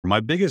My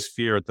biggest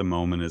fear at the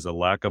moment is a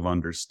lack of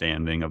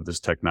understanding of this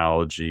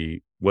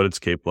technology, what it's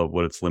capable of,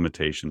 what its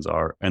limitations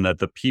are, and that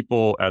the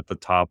people at the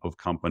top of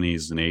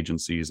companies and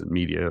agencies and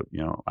media,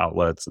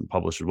 outlets and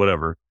publishers,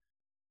 whatever,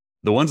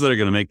 the ones that are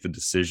going to make the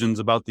decisions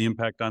about the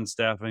impact on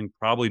staffing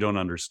probably don't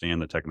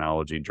understand the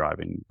technology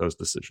driving those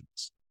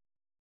decisions.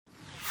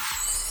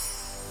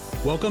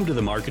 Welcome to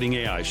the Marketing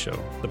AI Show,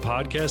 the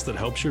podcast that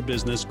helps your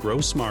business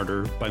grow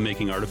smarter by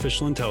making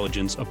artificial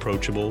intelligence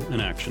approachable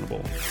and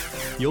actionable.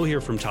 You'll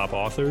hear from top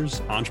authors,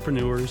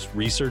 entrepreneurs,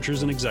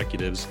 researchers, and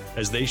executives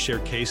as they share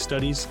case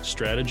studies,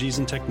 strategies,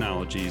 and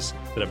technologies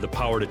that have the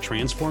power to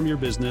transform your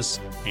business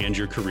and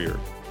your career.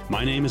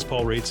 My name is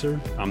Paul Raitzer.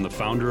 I'm the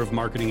founder of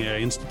Marketing AI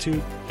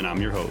Institute, and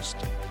I'm your host.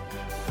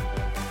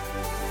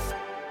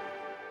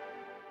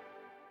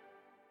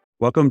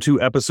 Welcome to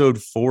episode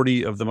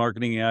 40 of the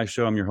Marketing AI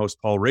Show. I'm your host,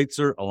 Paul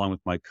Raitzer, along with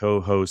my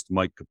co-host,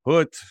 Mike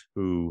Kaput,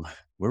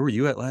 where were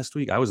you at last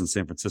week? I was in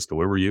San Francisco.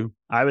 Where were you?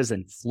 I was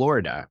in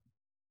Florida.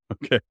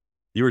 Okay.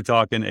 You were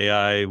talking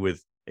AI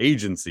with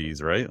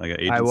agencies, right? Like an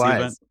agency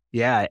event?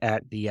 Yeah,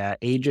 at the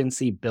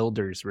Agency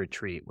Builders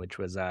Retreat, which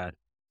was a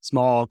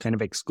small kind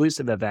of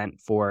exclusive event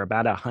for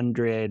about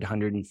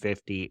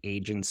 150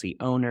 agency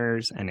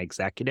owners and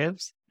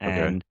executives.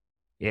 And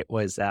It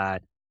was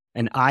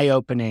an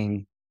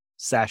eye-opening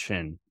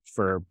session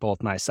for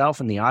both myself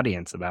and the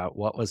audience about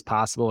what was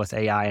possible with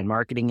AI and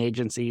marketing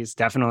agencies.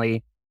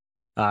 Definitely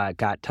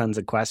got tons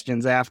of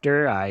questions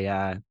after.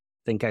 I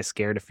think I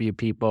scared a few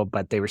people,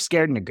 but they were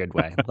scared in a good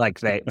way. Like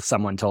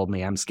someone told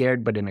me I'm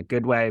scared, but in a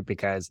good way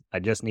because I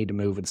just need to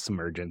move with some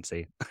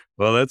urgency.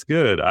 Well, that's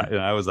good.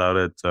 I was out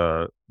at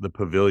the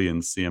Pavilion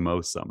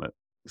CMO Summit.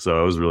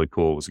 So it was really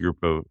cool. It was a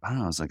group of, I don't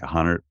know, it was like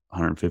 100,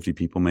 150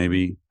 people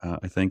maybe,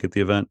 I think, at the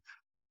event.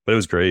 But it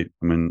was great.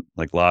 I mean,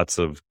 like lots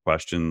of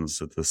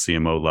questions at the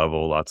CMO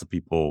level, lots of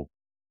people,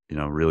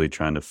 really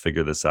trying to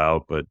figure this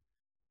out. But,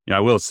 I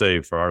will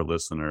say for our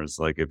listeners,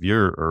 like if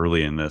you're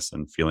early in this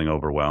and feeling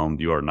overwhelmed,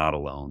 you are not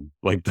alone.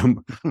 Like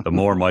the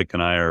more Mike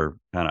and I are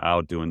kind of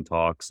out doing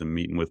talks and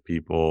meeting with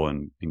people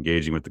and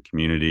engaging with the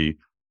community,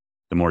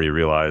 the more you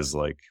realize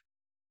like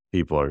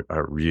people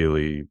are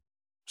really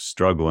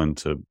struggling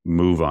to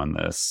move on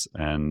this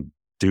and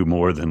do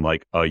more than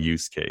like a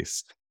use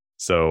case.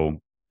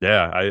 So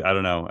yeah, I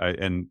don't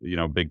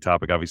know. Big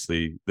topic,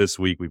 obviously, this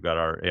week we've got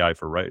our AI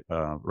for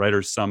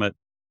Writers Summit.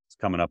 It's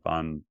coming up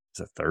on,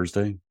 is it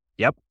Thursday?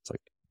 Yep. It's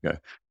like, yeah,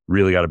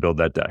 really got to build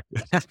that deck.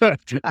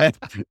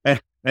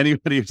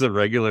 Anybody who's a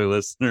regular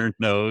listener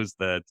knows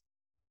that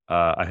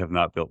I have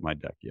not built my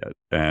deck yet.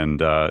 And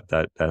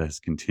that has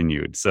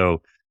continued.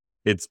 So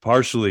it's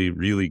partially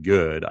really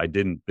good. I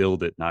didn't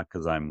build it, not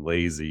because I'm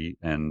lazy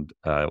and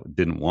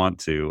didn't want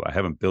to. I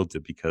haven't built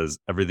it because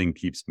everything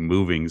keeps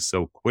moving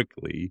so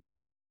quickly.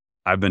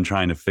 I've been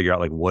trying to figure out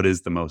like what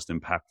is the most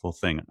impactful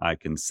thing I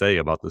can say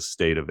about the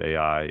state of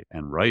AI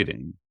and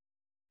writing.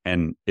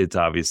 And it's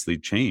obviously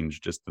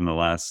changed just in the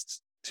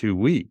last 2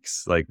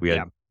 weeks. Like we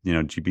had,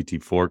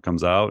 GPT-4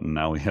 comes out and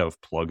now we have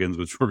plugins,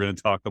 which we're going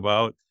to talk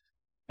about.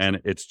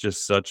 And it's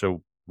just such a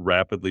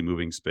rapidly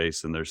moving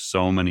space. And there's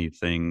so many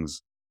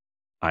things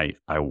I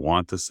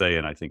want to say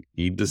and I think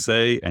need to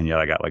say. And yet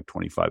I got like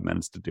 25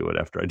 minutes to do it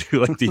after I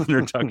do like the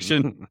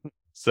introduction.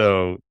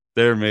 So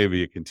there may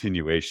be a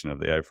continuation of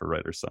the AI for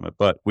Writers Summit,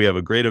 but we have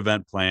a great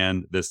event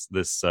planned. This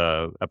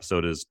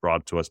episode is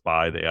brought to us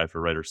by the AI for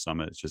Writers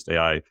Summit. It's just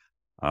AI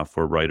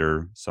for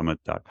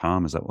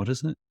writersummit.com. Is that, what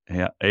is it?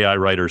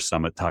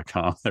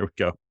 AIwritersummit.com. There we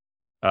go.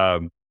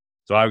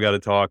 So I've got to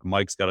talk.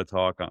 Mike's got to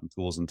talk on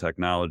tools and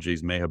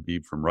technologies. May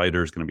Habib from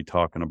Writer is going to be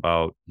talking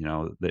about,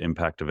 the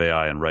impact of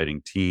AI on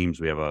writing teams.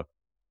 We have a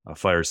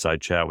fireside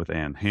chat with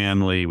Ann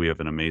Hanley. We have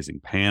an amazing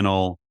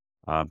panel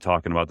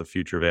talking about the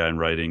future of AI in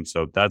writing.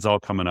 So that's all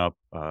coming up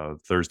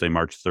Thursday,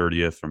 March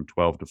 30th from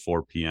 12 to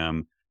 4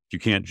 p.m. If you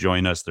can't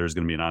join us, there's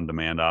going to be an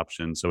on-demand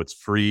option. So it's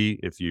free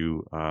if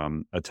you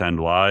attend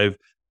live.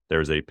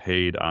 There's a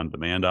paid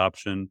on-demand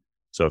option.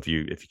 So if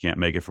you can't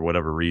make it for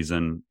whatever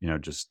reason,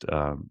 just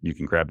you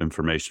can grab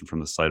information from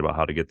the site about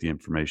how to get the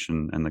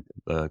information and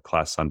the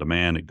class on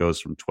demand. It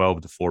goes from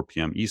 12 to 4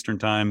 p.m. Eastern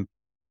time.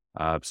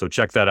 So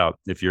check that out.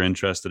 If you're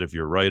interested, if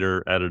you're a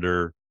writer,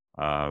 editor,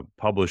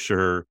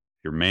 publisher,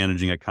 you're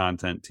managing a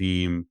content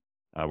team,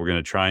 we're going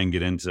to try and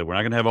get into, we're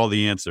not going to have all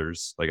the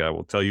answers. Like I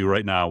will tell you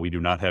right now, we do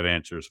not have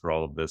answers for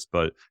all of this,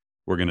 but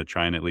we're going to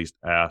try and at least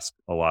ask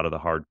a lot of the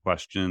hard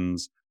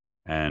questions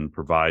and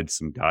provide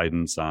some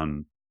guidance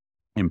on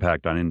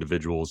impact on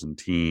individuals and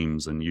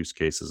teams and use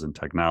cases and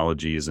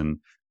technologies and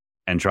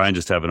try and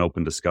just have an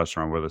open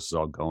discussion on where this is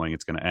all going.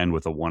 It's going to end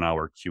with a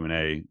 1-hour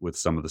Q&A with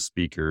some of the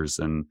speakers.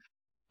 And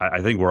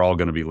I think we're all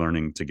going to be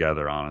learning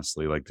together,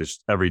 honestly, like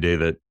just every day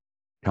that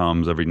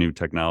comes, every new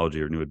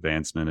technology or new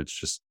advancement, it's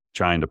just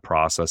trying to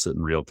process it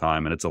in real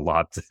time. And it's a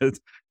lot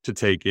to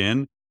take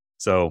in.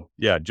 So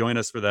yeah, join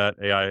us for that,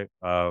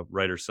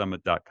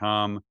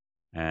 AIwritersummit.com,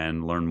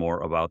 and learn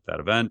more about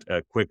that event.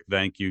 A quick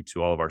thank you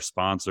to all of our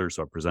sponsors.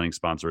 So our presenting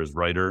sponsor is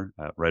Writer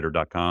at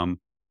writer.com.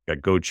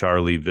 Got Go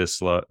Charlie,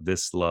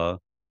 Visla,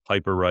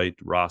 Hyperwrite,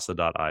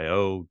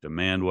 Rasa.io,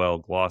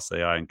 Demandwell, Gloss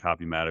AI, and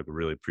Copymatic. We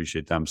really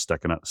appreciate them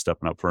stepping up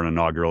for an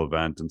inaugural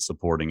event and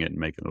supporting it and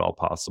making it all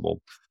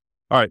possible.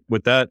 All right,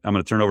 with that, I'm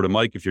going to turn over to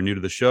Mike. If you're new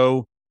to the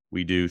show,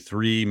 we do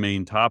 3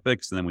 main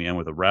topics, and then we end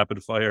with a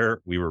rapid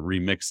fire. We were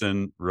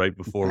remixing right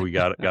before we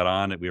got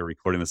on it. We were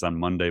recording this on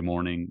Monday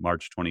morning,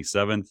 March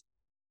 27th.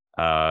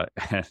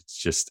 It's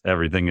just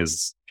everything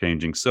is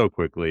changing so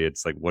quickly.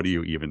 It's like, what do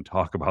you even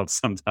talk about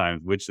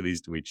sometimes? Which of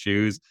these do we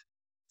choose?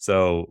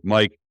 So,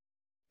 Mike,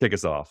 kick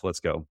us off. Let's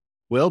go.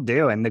 Will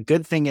do. And the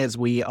good thing is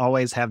we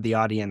always have the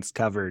audience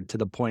covered to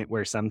the point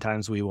where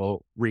sometimes we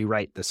will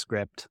rewrite the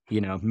script,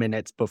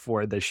 minutes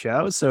before the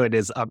show. So it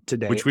is up to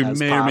date. Which we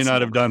may or may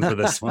not have done for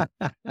this one.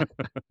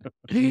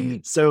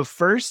 So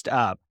first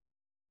up,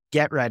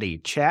 get ready.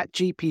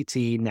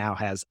 ChatGPT now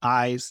has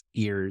eyes,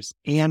 ears,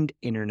 and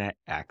internet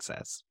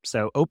access.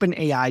 So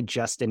OpenAI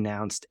just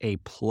announced a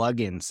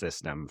plugin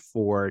system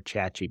for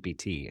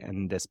ChatGPT.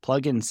 And this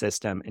plugin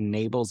system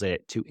enables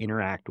it to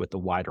interact with the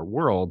wider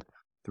world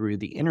through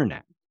the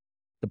internet.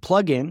 The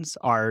plugins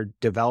are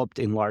developed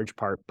in large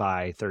part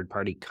by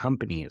third-party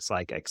companies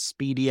like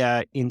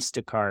Expedia,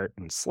 Instacart,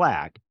 and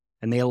Slack,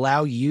 and they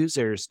allow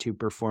users to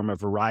perform a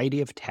variety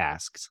of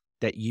tasks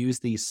that use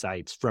these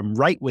sites from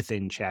right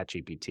within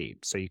ChatGPT.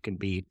 So you can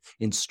be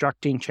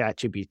instructing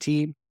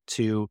ChatGPT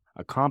to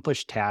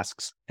accomplish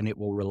tasks, and it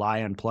will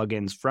rely on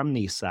plugins from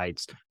these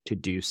sites to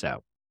do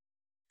so.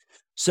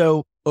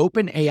 So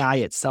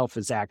OpenAI itself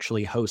is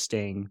actually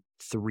hosting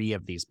 3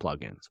 of these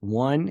plugins.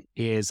 One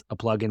is a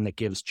plugin that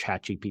gives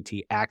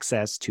ChatGPT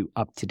access to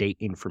up-to-date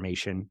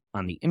information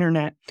on the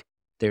internet.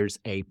 There's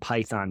a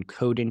Python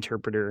code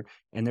interpreter,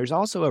 and there's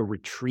also a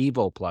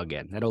retrieval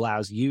plugin that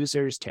allows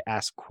users to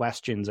ask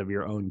questions of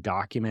your own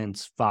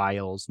documents,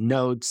 files,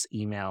 notes,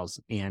 emails,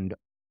 and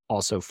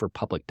also for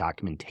public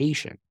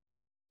documentation.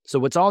 So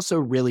what's also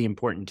really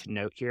important to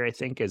note here, I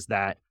think, is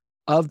that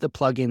of the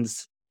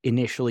plugins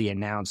initially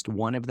announced,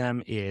 one of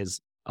them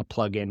is a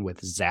plugin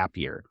with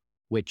Zapier,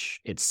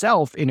 which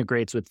itself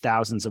integrates with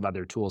thousands of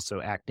other tools,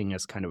 so acting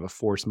as kind of a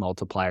force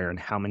multiplier in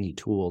how many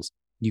tools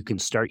you can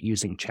start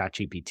using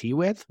ChatGPT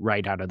with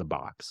right out of the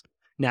box.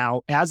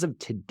 Now, as of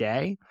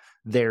today,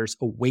 there's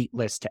a wait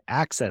list to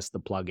access the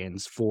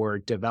plugins for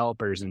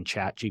developers and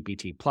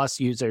ChatGPT Plus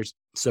users,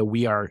 so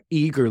we are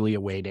eagerly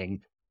awaiting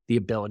the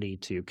ability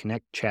to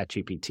connect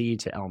ChatGPT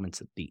to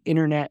elements of the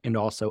internet and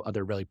also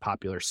other really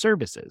popular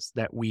services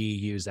that we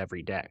use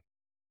every day.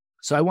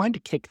 So I wanted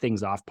to kick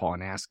things off, Paul,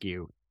 and ask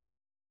you,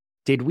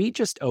 did we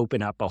just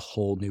open up a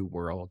whole new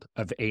world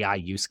of AI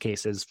use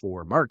cases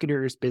for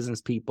marketers, business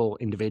people,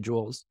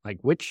 individuals? Like,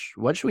 what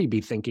should we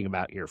be thinking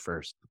about here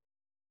first?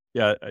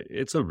 Yeah,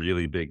 it's a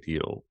really big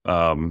deal.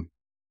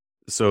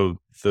 So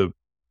the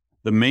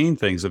main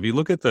things, if you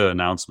look at the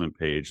announcement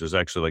page, there's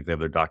actually they have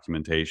their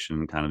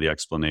documentation, kind of the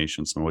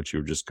explanation, some of what you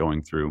were just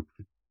going through.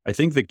 I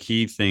think the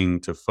key thing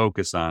to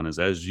focus on is,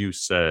 as you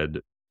said,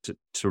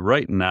 to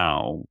right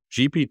now,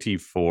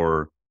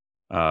 GPT-4,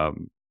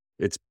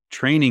 its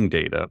training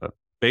data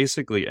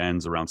basically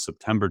ends around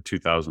September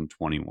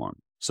 2021.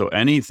 So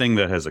anything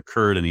that has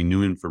occurred, any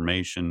new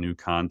information, new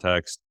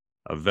context,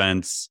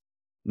 events,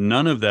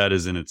 none of that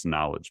is in its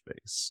knowledge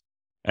base.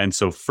 And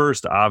so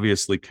first,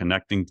 obviously,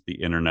 connecting to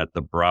the internet,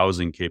 the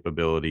browsing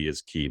capability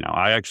is key. Now,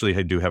 I actually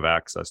do have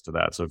access to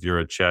that. So if you're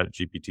a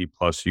ChatGPT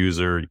Plus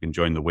user, you can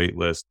join the wait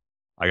list.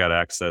 I got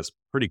access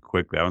pretty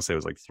quickly. I would say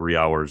it was 3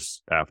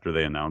 hours after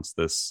they announced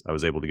this. I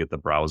was able to get the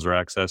browser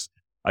access.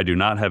 I do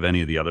not have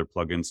any of the other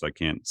plugins, so I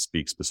can't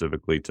speak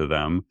specifically to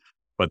them.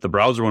 But the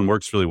browser one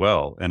works really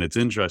well. And it's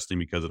interesting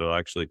because it'll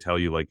actually tell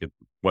you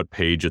what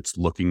page it's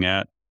looking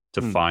at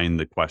to find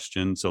the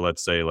question. So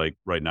let's say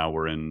right now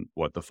we're in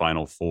the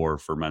Final Four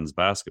for men's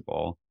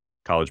basketball,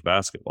 college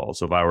basketball.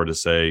 So if I were to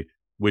say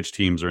which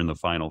teams are in the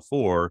Final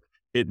Four,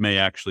 it may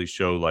actually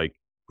show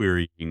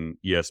querying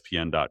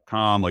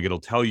ESPN.com. It'll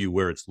tell you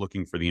where it's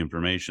looking for the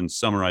information,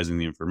 summarizing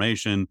the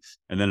information,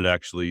 and then it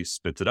actually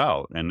spits it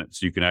out. And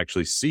so you can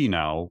actually see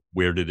now,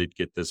 where did it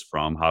get this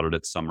from? How did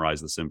it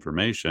summarize this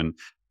information?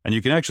 And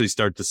you can actually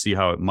start to see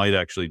how it might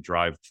actually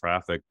drive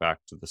traffic back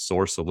to the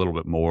source a little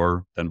bit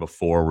more than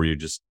before, where you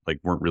just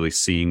weren't really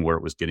seeing where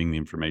it was getting the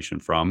information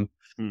from.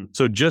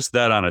 So just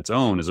that on its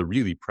own is a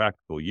really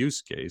practical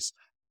use case.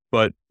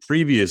 But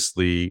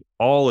previously,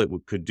 all it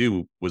could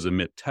do was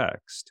emit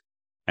text.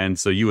 And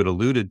so you had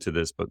alluded to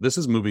this, but this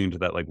is moving into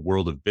that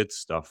world of bits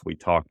stuff we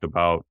talked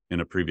about in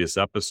a previous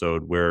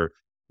episode, where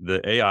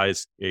the AI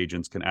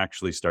agents can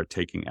actually start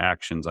taking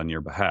actions on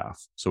your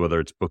behalf. So whether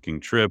it's booking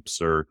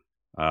trips or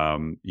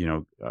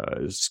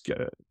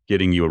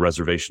getting you a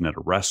reservation at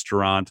a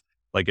restaurant,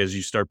 as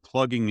you start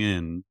plugging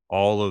in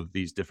all of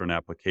these different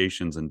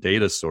applications and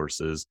data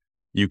sources,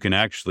 you can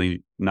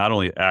actually not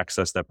only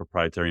access that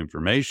proprietary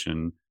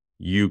information,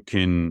 you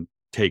can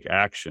take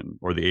action,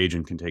 or the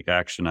agent can take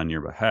action on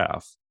your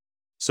behalf.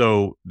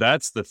 So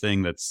that's the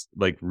thing that's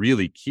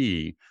really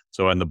key.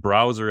 So on the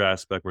browser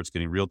aspect, where it's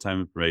getting real-time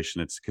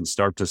information, it can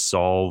start to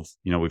solve,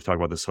 we've talked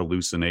about this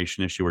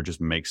hallucination issue, or just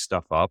make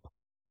stuff up.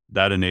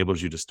 That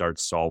enables you to start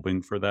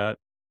solving for that.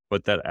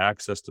 but that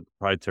access to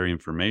proprietary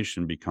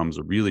information becomes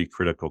a really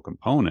critical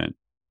component.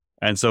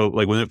 And so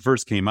like when it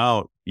first came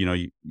out,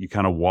 you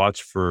kind of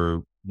watch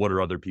for what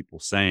are other people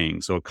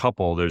saying. So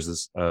there's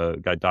this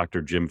guy,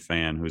 Dr. Jim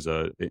Fan, who's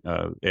a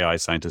AI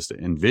scientist at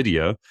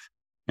NVIDIA,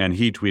 and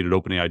he tweeted,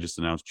 OpenAI just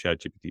announced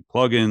ChatGPT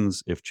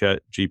plugins. If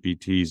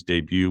ChatGPT's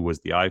debut was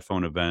the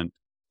iPhone event,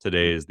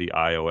 today is the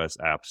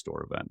iOS App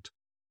Store event.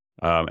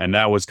 And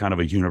that was kind of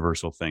a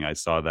universal thing. I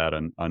saw that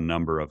a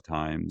number of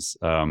times.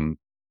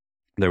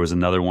 There was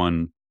another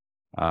one,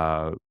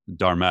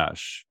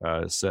 Dharmesh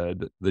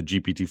said the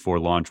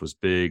GPT-4 launch was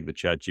big. The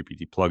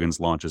ChatGPT plugins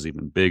launch is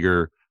even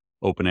bigger.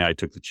 OpenAI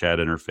took the chat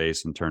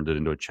interface and turned it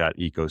into a chat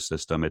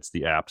ecosystem. It's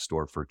the app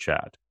store for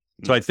chat.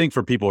 So I think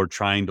for people who are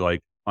trying to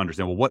like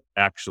understand, well, what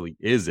actually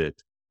is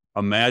it?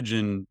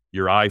 Imagine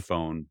your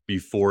iPhone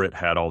before it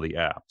had all the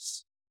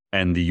apps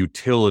and the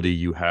utility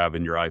you have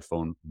in your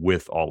iPhone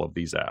with all of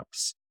these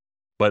apps.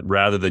 But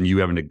rather than you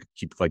having to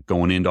keep like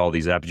going into all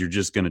these apps, you're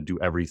just going to do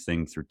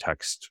everything through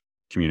text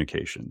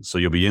communication. So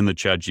you'll be in the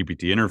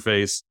ChatGPT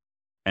interface,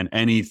 and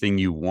anything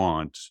you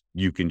want,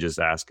 you can just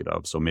ask it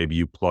of. So maybe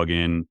you plug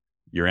in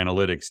your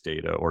analytics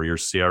data or your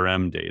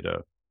CRM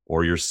data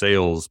or your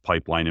sales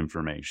pipeline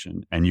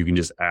information, and you can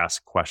just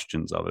ask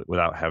questions of it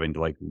without having to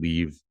like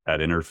leave that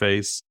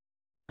interface.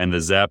 And the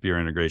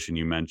Zapier integration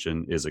you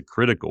mentioned is a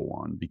critical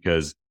one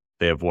because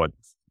they have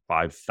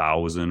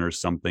 5,000 or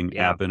something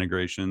app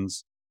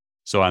integrations.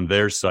 So on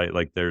their site,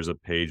 like there's a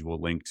page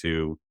we'll link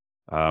to.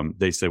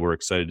 They say we're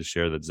excited to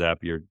share that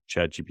Zapier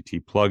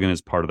ChatGPT plugin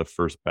is part of the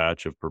first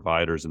batch of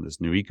providers in this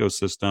new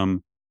ecosystem.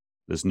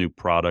 This new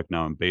product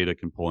now in beta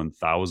can pull in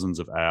thousands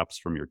of apps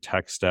from your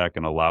tech stack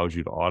and allows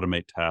you to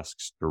automate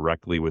tasks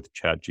directly with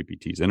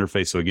ChatGPT's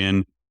interface. So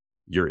again,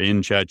 you're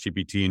in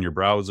ChatGPT in your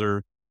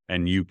browser,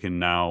 and you can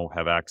now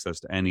have access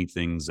to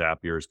anything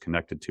Zapier is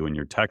connected to in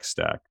your tech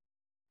stack.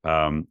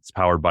 It's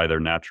powered by their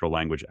natural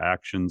language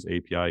actions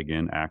API.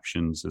 Again,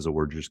 actions is a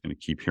word you're just going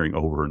to keep hearing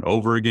over and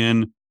over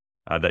again,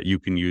 that you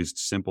can use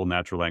simple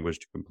natural language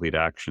to complete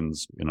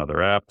actions in other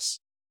apps.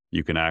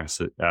 You can ask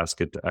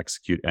it to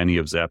execute any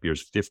of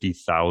Zapier's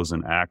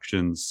 50,000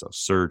 actions. So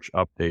search,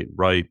 update,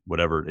 write,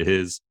 whatever it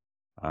is,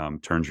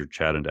 turns your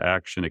chat into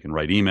action. It can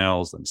write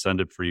emails, then send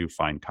it for you,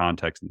 find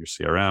context in your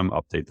CRM,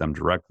 update them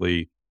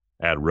directly,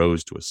 add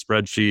rows to a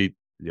spreadsheet,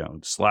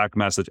 Slack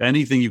message,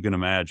 anything you can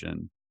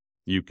imagine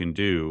you can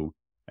do.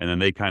 And then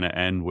they kind of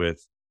end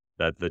with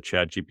that the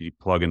ChatGPT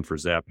plugin for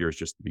Zapier is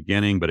just the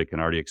beginning, but it can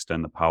already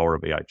extend the power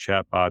of AI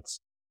chatbots,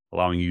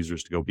 allowing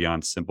users to go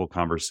beyond simple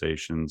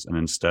conversations and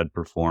instead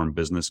perform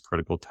business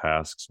critical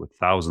tasks with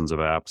thousands of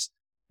apps.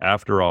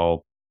 After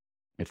all,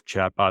 if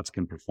chatbots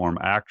can perform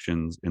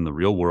actions in the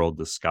real world,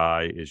 the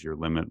sky is your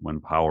limit when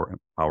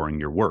powering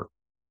your work.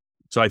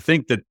 So I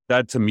think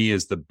that to me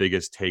is the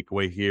biggest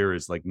takeaway here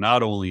is like,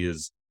 not only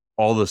is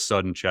all of a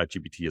sudden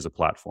ChatGPT is a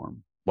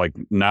platform, like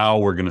now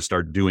we're going to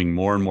start doing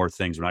more and more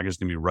things. We're not just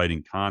going to be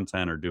writing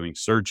content or doing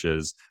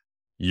searches.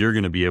 You're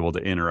going to be able to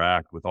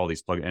interact with all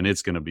these plugins, and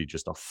it's going to be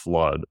just a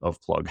flood of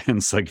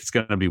plugins. Like it's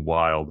going to be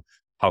wild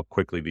how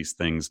quickly these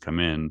things come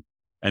in.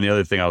 And the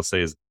other thing I'll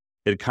say is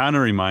it kind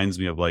of reminds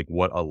me of like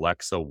what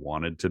Alexa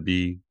wanted to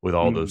be with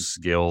all those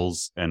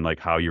skills, and like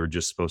how you were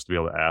just supposed to be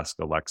able to ask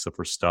Alexa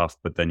for stuff,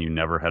 but then you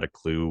never had a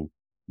clue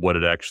what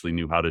it actually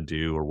knew how to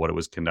do or what it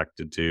was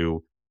connected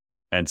to.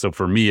 And so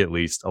for me, at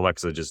least,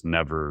 Alexa just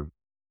never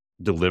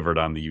delivered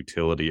on the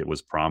utility it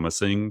was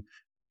promising.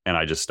 And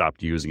I just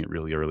stopped using it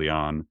really early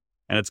on.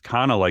 And it's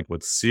kind of like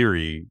what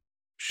Siri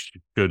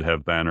should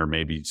have been, or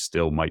maybe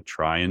still might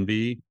try and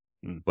be.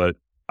 But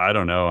I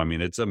don't know. I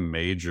mean, it's a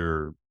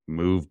major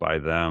move by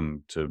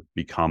them to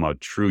become a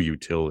true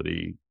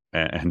utility,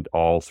 and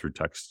all through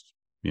text,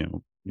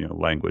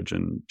 language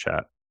and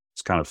chat.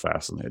 It's kind of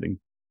fascinating.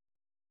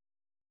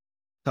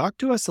 Talk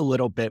to us a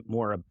little bit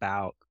more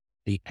about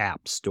the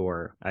App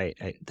Store,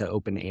 the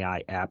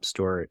OpenAI App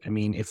Store. I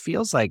mean, it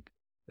feels like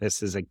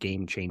this is a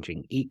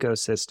game-changing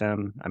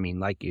ecosystem. I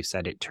mean, like you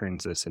said, it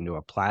turns this into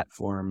a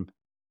platform.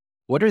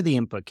 What are the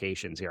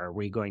implications here? Are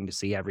we going to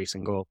see every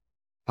single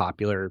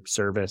popular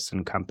service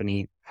and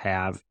company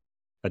have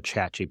a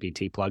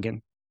ChatGPT plugin?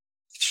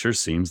 It sure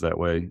seems that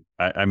way.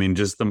 I mean,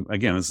 this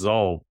is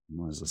all,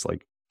 what is this,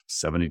 like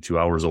 72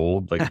 hours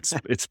old? Like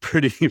it's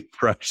pretty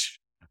fresh.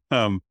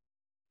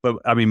 But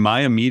I mean,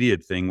 my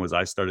immediate thing was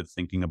I started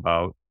thinking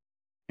about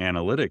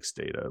analytics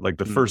data. Like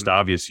the first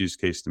obvious use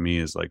case to me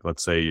is like,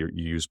 let's say you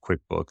use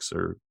QuickBooks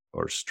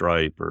or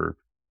Stripe or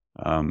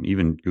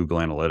even Google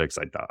Analytics.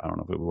 I don't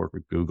know if it would work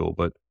with Google,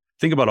 but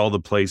think about all the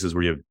places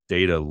where you have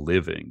data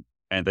living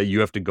and that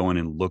you have to go in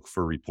and look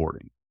for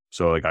reporting.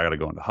 So like I got to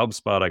go into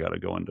HubSpot, I got to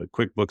go into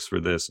QuickBooks for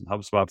this and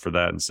HubSpot for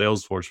that and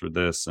Salesforce for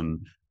this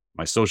and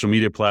my social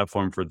media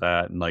platform for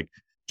that. And like,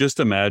 just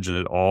imagine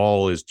it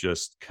all is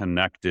just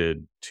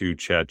connected to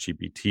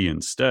ChatGPT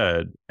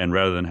instead. And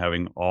rather than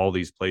having all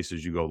these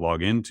places you go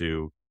log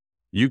into,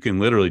 you can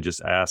literally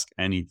just ask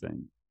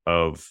anything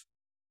of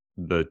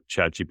the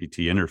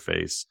ChatGPT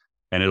interface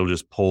and it'll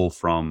just pull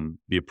from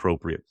the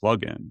appropriate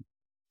plugin.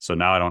 So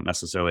now I don't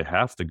necessarily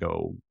have to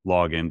go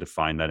log in to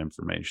find that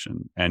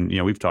information. And,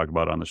 we've talked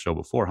about it on the show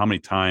before. How many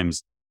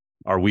times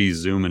are we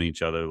Zooming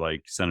each other,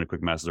 like sending a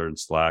quick message in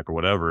Slack or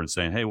whatever and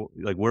saying, hey,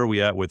 like, where are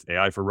we at with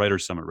AI for Writer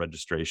Summit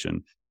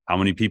registration? How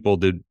many people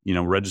did,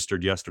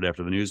 registered yesterday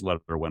after the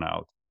newsletter went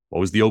out? What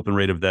was the open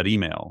rate of that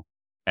email?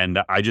 And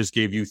I just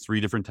gave you 3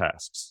 different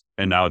tasks.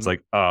 And now it's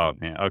like, oh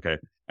man, okay.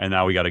 And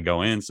now we got to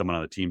go in. Someone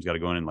on the team's got to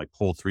go in and like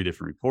pull 3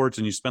 different reports,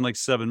 and you spend like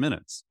 7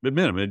 minutes,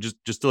 minimum,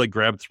 just to like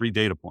grab 3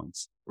 data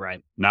points.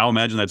 Right. Now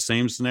imagine that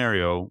same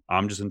scenario.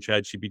 I'm just in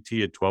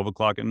ChatGPT at 12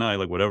 o'clock at night,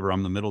 like whatever. I'm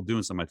in the middle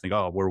doing something. I think,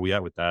 oh, where are we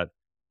at with that?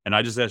 And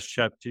I just asked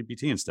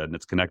ChatGPT instead, and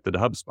it's connected to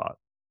HubSpot.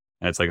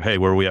 And it's like, hey,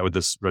 where are we at with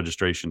this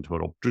registration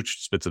total?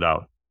 Spits it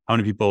out. How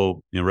many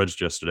people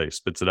registered yesterday?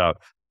 Spits it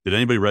out. Did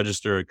anybody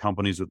register at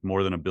companies with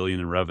more than $1 billion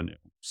in revenue?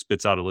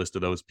 Spits out a list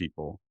of those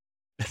people.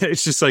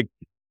 It's just like,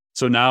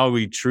 so now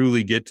we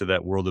truly get to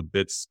that world of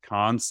bits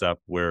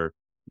concept where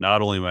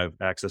not only do I have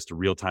access to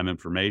real-time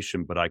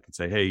information, but I can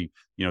say, hey,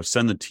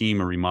 send the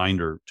team a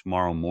reminder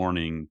tomorrow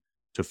morning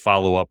to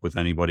follow up with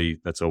anybody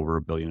that's over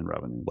 $1 billion in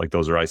revenue. Like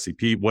those are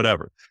ICP,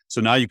 whatever.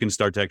 So now you can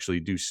start to actually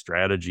do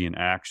strategy and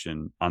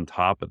action on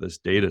top of this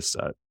data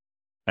set.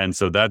 And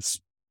so that's,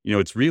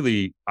 it's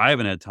really, I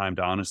haven't had time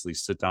to honestly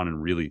sit down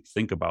and really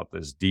think about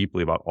this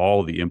deeply, about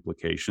all the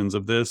implications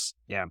of this.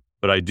 Yeah.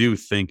 But I do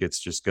think it's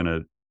just going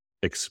to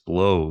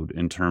explode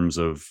in terms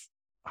of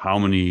how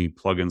many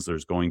plugins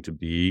there's going to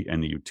be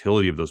and the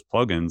utility of those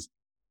plugins.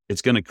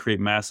 It's going to create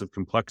massive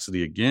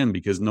complexity again,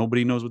 because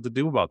nobody knows what to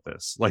do about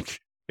this. Like,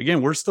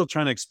 again, we're still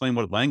trying to explain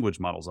what language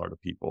models are to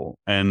people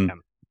and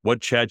what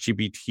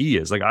ChatGPT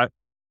is. Like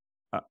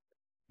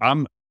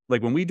I'm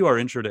like, when we do our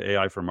intro to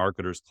AI for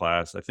marketers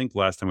class, I think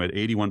last time we had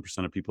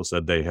 81% of people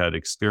said they had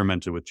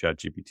experimented with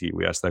ChatGPT.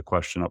 We asked that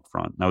question up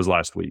front. That was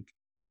last week.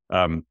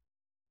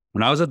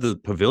 When I was at the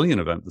Pavilion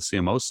event, the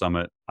CMO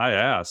Summit, I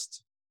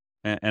asked,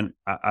 and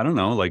I don't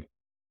know, like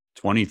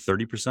 20,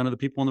 30% of the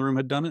people in the room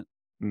had done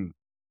it.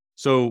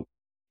 So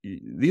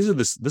this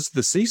is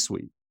the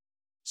C-suite.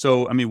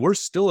 So, I mean, we're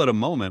still at a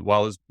moment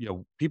while,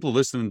 people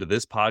listening to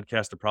this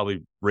podcast are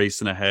probably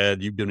racing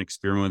ahead. You've been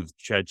experimenting with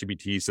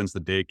ChatGPT since the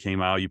day it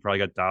came out. You probably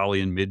got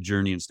DALL-E and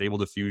Midjourney and Stable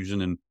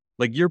Diffusion. And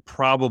like, you're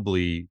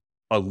probably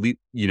early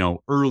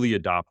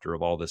adopter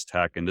of all this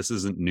tech. And this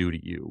isn't new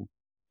to you.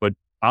 But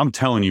I'm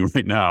telling you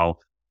right now,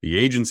 the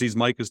agencies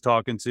Mike is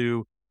talking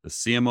to, the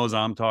CMOs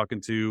I'm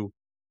talking to,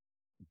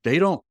 they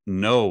don't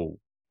know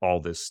all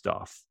this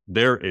stuff.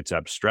 It's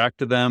abstract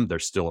to them. They're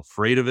still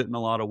afraid of it in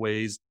a lot of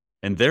ways.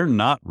 And they're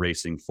not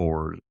racing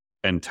forward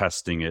and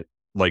testing it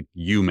like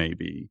you may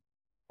be.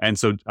 And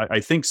so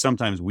I think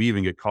sometimes we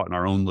even get caught in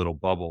our own little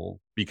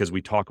bubble because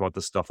we talk about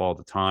this stuff all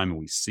the time and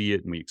we see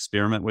it and we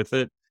experiment with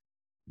it.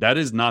 That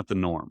is not the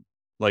norm.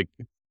 Like,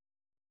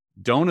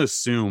 don't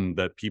assume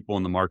that people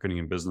in the marketing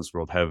and business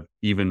world have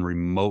even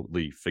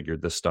remotely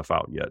figured this stuff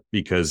out yet,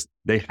 because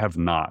they have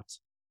not.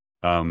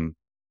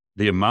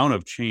 The amount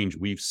of change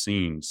we've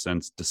seen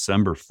since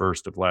December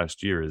 1st of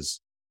last year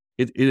is,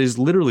 it is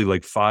literally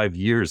like 5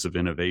 years of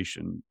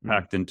innovation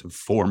packed into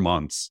 4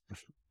 months.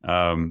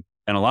 And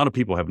a lot of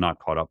people have not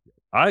caught up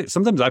yet.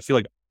 Sometimes I feel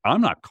like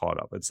I'm not caught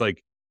up. It's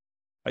like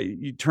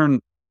you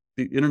turn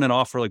the internet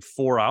off for like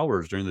 4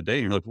 hours during the day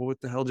and you're like, well,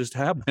 what the hell just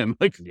happened?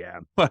 Like, yeah,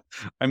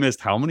 I missed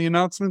how many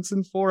announcements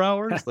in 4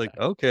 hours? Like,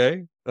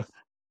 okay.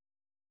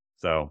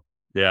 So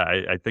yeah,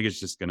 I think it's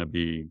just going to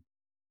be,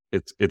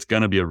 it's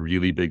going to be a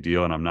really big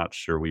deal. And I'm not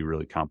sure we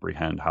really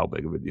comprehend how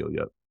big of a deal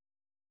yet.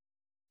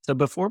 So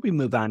before we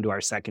move on to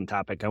our second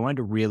topic, I wanted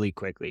to really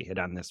quickly hit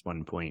on this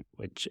one point,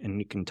 and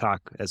you can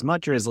talk as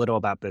much or as little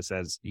about this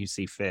as you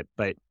see fit,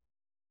 but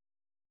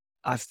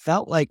I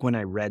felt like when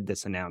I read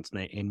this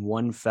announcement, in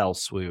one fell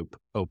swoop,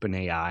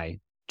 OpenAI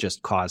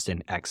just caused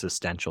an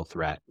existential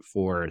threat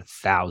for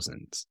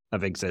thousands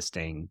of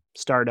existing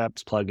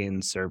startups,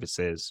 plugins,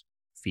 services,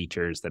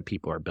 features that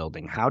people are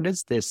building. How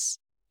does this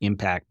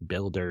impact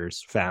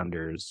builders,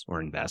 founders, or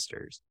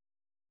investors?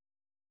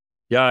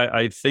 Yeah,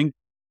 I think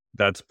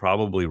that's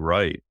probably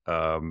right.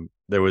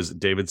 There was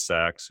David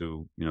Sachs,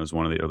 who is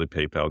one of the early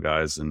PayPal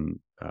guys and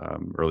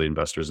early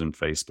investors in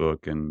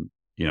Facebook, and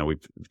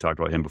we've talked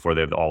about him before.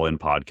 They have the All In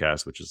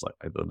podcast, which is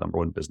like the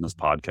 #1 business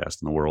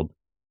podcast in the world.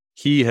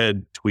 He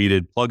had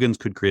tweeted, plugins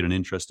could create an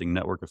interesting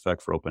network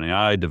effect for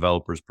OpenAI.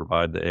 Developers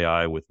provide the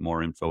AI with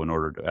more info in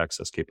order to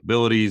access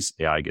capabilities.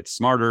 AI gets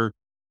smarter.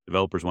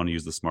 Developers want to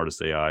use the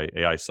smartest AI.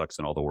 AI sucks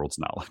in all the world's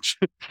knowledge.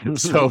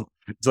 So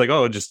it's like,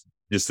 oh, just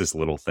this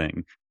little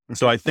thing.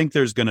 So I think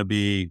there's going to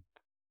be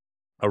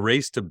a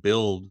race to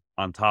build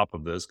on top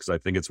of this, because I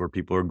think it's where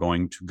people are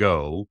going to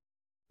go.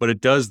 But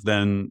it does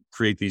then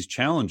create these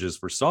challenges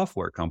for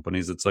software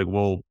companies. It's like,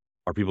 well,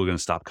 are people going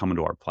to stop coming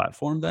to our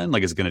platform then?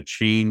 Like, is it going to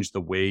change the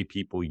way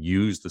people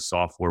use the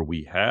software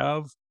we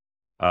have?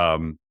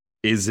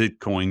 Is it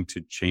going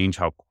to change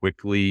how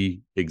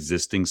quickly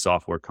existing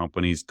software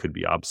companies could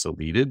be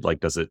obsoleted? Like,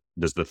 does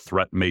the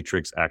threat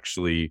matrix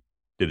actually,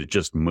 did it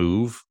just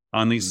move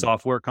on these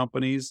software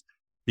companies?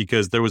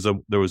 Because there was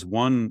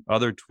one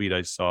other tweet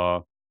I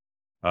saw.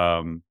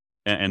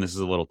 and this is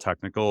a little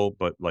technical,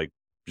 but like,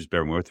 just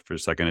bear with me for a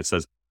second. It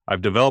says,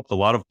 I've developed a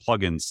lot of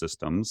plugin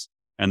systems,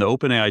 and the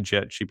OpenAI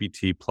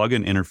ChatGPT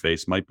plugin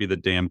interface might be the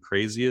damn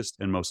craziest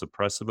and most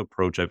oppressive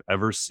approach I've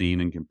ever seen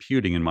in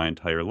computing in my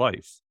entire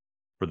life.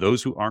 For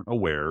those who aren't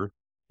aware,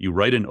 you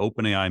write an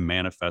OpenAI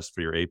manifest for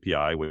your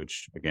API,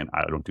 which again,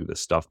 I don't do this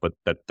stuff, but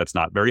that's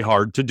not very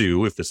hard to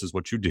do if this is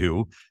what you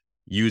do.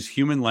 Use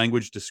human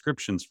language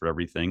descriptions for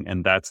everything,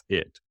 and that's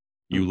it.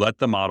 You let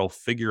the model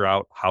figure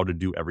out how to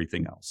do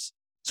everything else.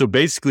 So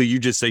basically, you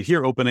just say,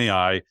 here,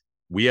 OpenAI,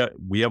 we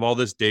have all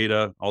this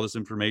data, all this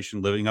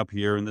information living up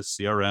here in the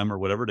CRM or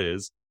whatever it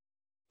is.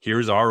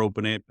 Here's our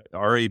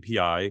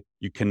API.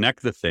 You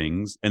connect the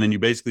things, and then you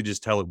basically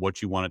just tell it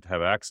what you want it to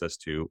have access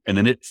to, and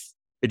then it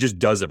just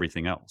does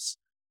everything else.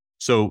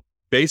 So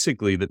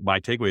basically, my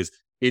takeaway is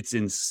it's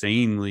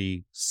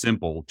insanely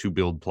simple to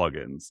build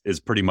plugins, is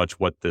pretty much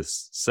what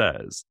this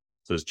says.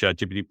 So this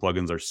ChatGPT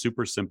plugins are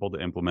super simple to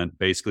implement.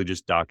 Basically,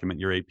 just document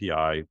your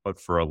API, but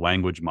for a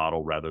language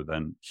model rather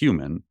than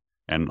human.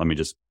 And let me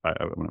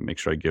I want to make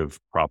sure I give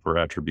proper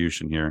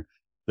attribution here.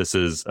 This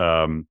is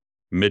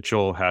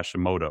Mitchell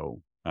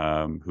Hashimoto,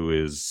 who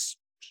is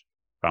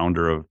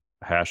founder of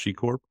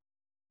HashiCorp.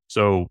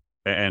 So,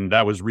 and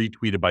that was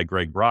retweeted by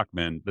Greg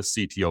Brockman, the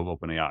CTO of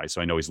OpenAI.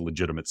 So I know he's a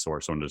legitimate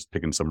source. So I'm just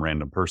picking some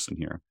random person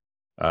here.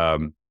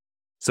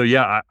 So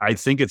yeah, I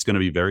think it's going to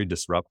be very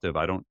disruptive.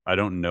 I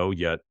don't know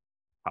yet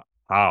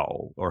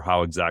how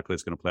exactly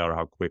it's going to play out or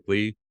how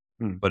quickly,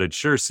 but it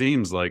sure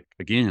seems like,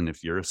 again,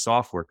 if you're a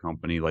software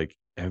company, like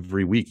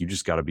every week you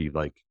just got to be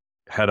like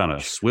head on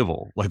a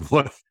swivel. Like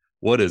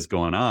what is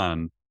going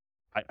on?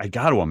 I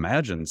got to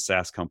imagine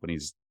SaaS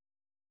companies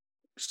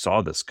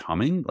saw this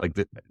coming. Like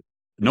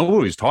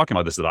nobody was talking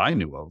about this that I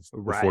knew of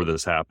before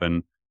this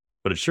happened,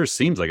 but it sure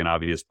seems like an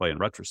obvious play in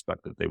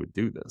retrospect that they would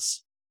do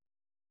this.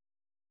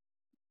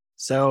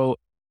 So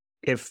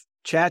if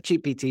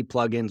ChatGPT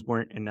plugins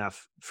weren't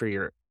enough for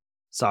your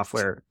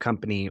software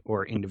company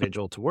or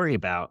individual to worry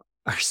about,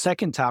 our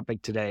second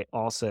topic today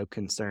also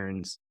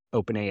concerns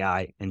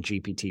OpenAI and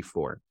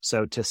GPT-4.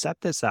 So to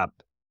set this up,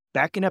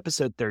 back in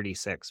episode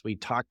 36, we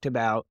talked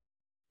about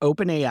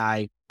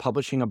OpenAI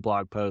publishing a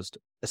blog post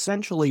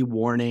essentially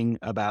warning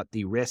about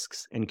the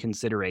risks and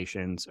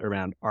considerations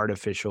around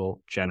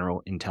artificial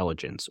general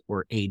intelligence,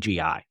 or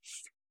AGI.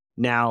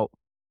 Now,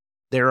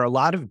 there are a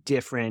lot of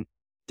different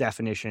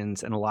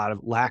definitions and a lot of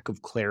lack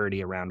of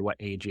clarity around what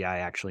AGI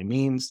actually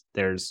means.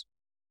 There's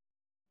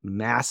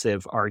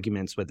massive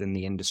arguments within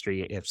the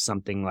industry if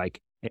something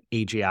like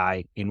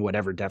AGI, in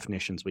whatever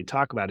definitions we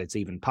talk about, it's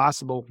even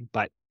possible.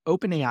 But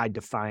OpenAI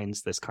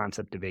defines this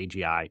concept of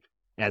AGI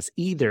as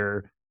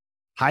either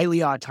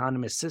highly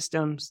autonomous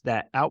systems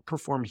that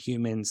outperform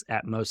humans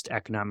at most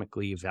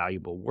economically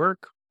valuable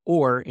work,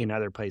 or in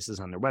other places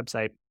on their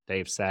website,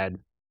 they've said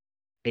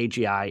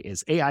AGI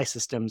is AI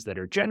systems that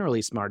are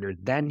generally smarter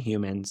than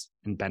humans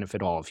and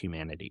benefit all of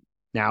humanity.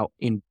 Now,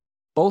 in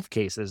both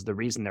cases, the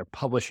reason they're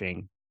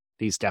publishing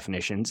these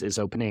definitions is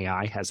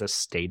OpenAI has a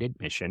stated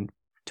mission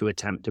to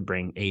attempt to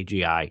bring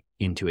AGI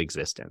into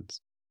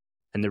existence.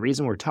 And the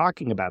reason we're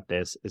talking about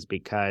this is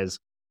because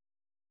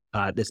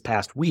this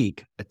past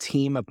week, a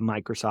team of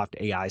Microsoft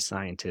AI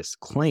scientists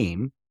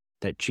claim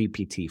that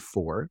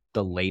GPT-4,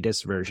 the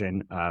latest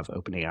version of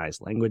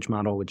OpenAI's language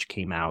model, which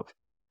came out,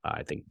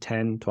 I think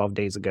 10, 12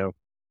 days ago,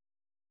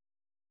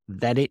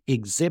 that it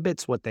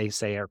exhibits what they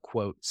say are,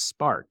 quote,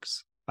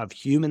 sparks of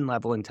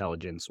human-level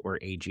intelligence, or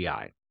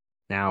AGI.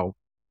 Now,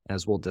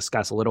 as we'll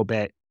discuss a little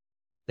bit,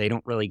 they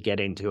don't really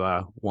get into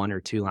a 1 or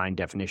 2 line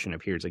definition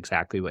of here's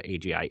exactly what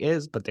AGI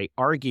is, but they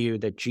argue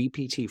that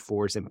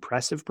GPT-4's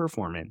impressive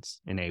performance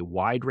in a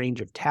wide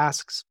range of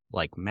tasks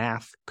like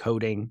math,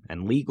 coding,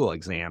 and legal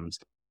exams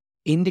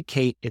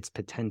indicate its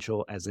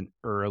potential as an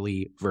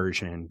early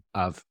version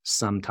of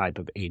some type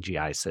of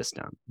AGI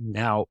system.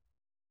 Now,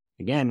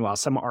 again, while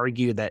some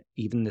argue that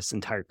even this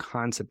entire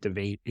concept of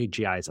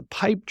AGI is a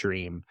pipe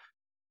dream,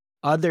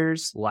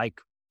 others,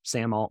 like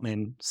Sam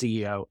Altman,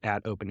 CEO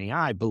at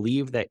OpenAI,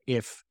 believe that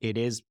if it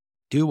is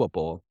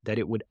doable, that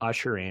it would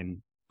usher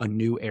in a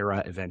new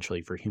era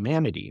eventually for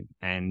humanity.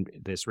 And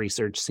this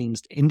research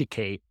seems to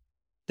indicate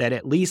that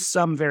at least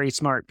some very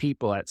smart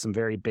people at some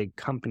very big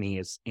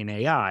companies in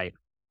AI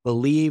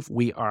believe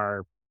we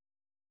are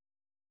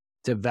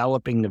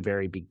developing the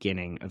very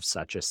beginning of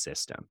such a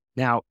system.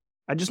 Now,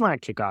 I just want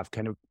to kick off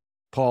kind of,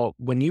 Paul,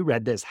 when you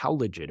read this, how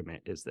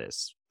legitimate is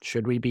this?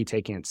 Should we be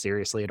taking it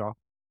seriously at all?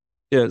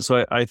 Yeah,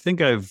 so I think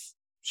I've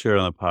shared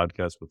on the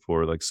podcast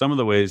before, like some of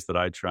the ways that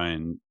I try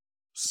and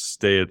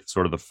stay at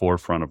sort of the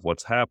forefront of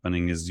what's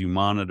happening is you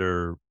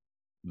monitor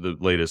the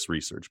latest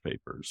research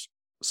papers.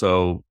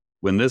 So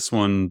when this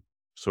one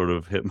sort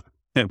of hit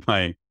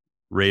my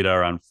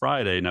radar on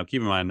Friday, now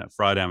keep in mind that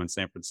Friday I'm in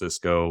San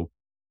Francisco,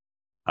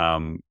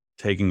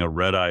 taking a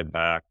red eye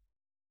back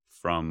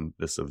from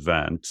this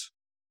event.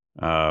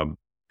 And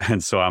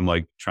so I'm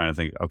like trying to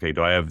think, okay,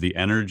 do I have the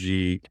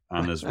energy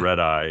on this red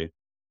eye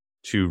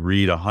to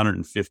read a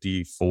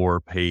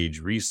 154-page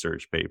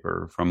research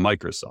paper from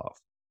Microsoft?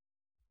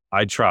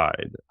 I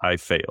tried. I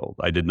failed.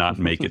 I did not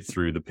make it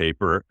through the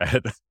paper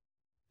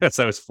as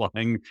I was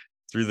flying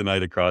through the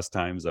night across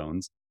time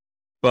zones.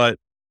 But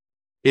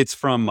it's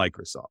from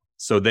Microsoft.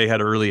 So they had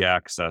early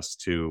access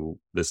to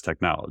this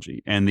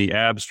technology. And the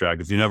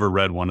abstract, if you never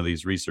read one of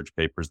these research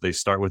papers, they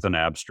start with an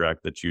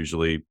abstract that's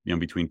usually,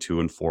 between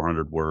 200 and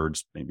 400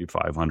 words, maybe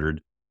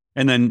 500,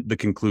 and then the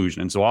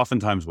conclusion. And so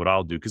oftentimes what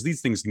I'll do, because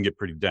these things can get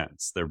pretty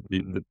dense, they're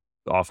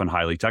often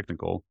highly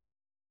technical.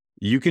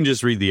 You can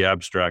just read the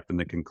abstract and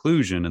the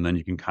conclusion, and then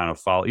you can kind of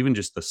follow even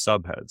just the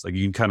subheads. Like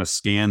you can kind of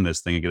scan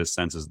this thing and get a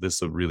sense, is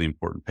this a really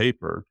important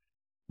paper?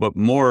 But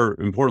more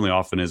importantly,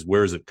 often is,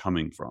 where is it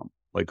coming from?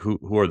 Like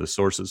who are the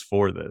sources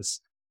for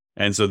this?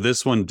 And so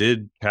this one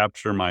did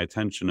capture my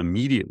attention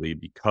immediately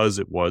because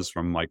it was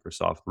from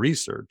Microsoft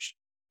Research.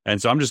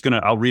 And so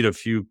I'll read a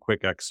few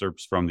quick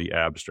excerpts from the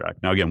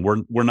abstract. Now, again,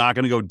 we're not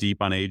going to go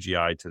deep on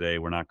AGI today.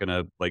 We're not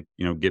going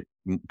to get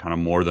kind of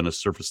more than a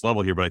surface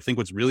level here. But I think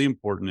what's really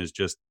important is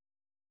just,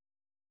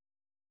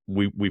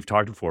 we've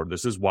talked before,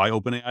 this is why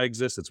OpenAI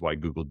exists. It's why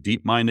Google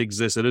DeepMind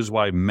exists. It is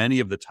why many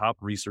of the top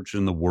researchers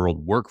in the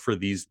world work for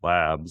these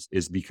labs,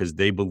 is because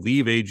they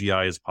believe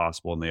AGI is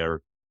possible and they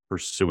are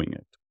pursuing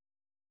it.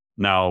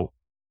 Now,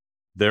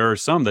 there are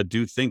some that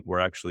do think we're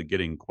actually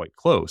getting quite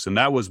close. And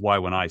that was why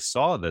when I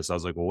saw this, I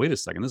was like, well, wait a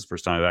second. This is the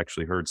first time I've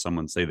actually heard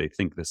someone say they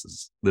think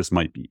this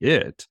might be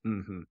it.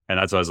 Mm-hmm. And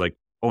that's why I was like,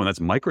 oh, and that's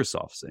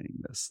Microsoft saying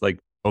this. Like,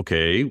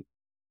 okay,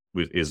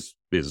 is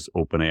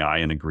OpenAI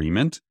in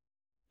agreement?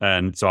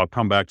 And so I'll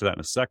come back to that in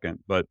a second,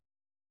 but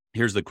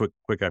here's the quick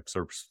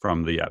excerpts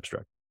from the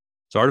abstract.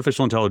 So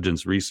artificial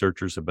intelligence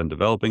researchers have been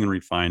developing and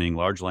refining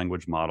large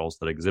language models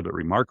that exhibit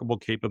remarkable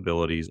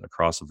capabilities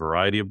across a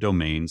variety of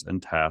domains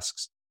and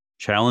tasks,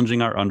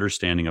 challenging our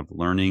understanding of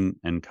learning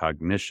and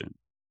cognition.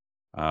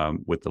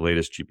 With the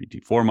latest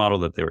GPT-4 model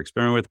that they were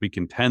experimenting with, we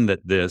contend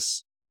that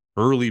this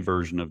early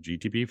version of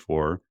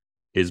GPT-4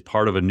 is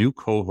part of a new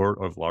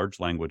cohort of large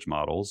language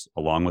models,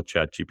 along with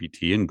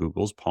ChatGPT and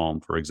Google's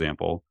Palm, for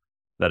example,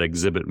 that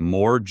exhibit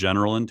more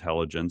general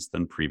intelligence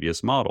than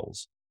previous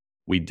models.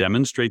 We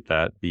demonstrate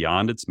that,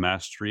 beyond its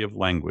mastery of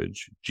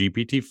language,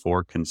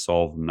 GPT-4 can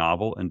solve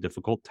novel and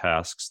difficult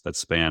tasks that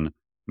span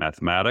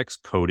mathematics,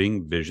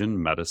 coding,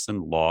 vision,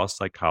 medicine, law,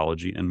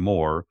 psychology, and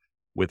more,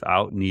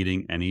 without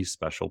needing any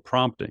special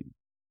prompting.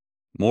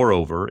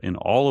 Moreover, in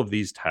all of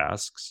these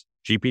tasks,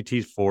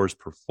 GPT-4's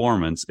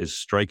performance is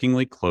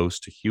strikingly close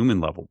to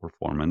human-level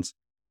performance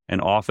and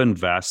often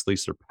vastly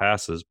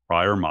surpasses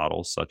prior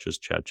models such as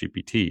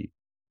ChatGPT.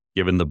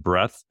 Given the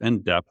breadth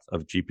and depth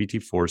of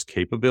GPT-4's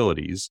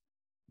capabilities,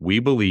 we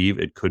believe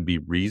it could be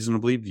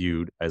reasonably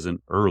viewed as an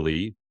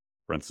early,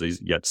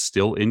 parentheses, yet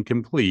still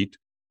incomplete,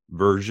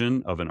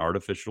 version of an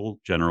artificial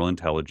general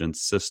intelligence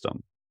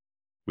system.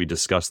 We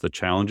discuss the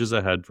challenges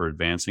ahead for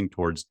advancing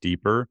towards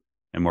deeper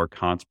and more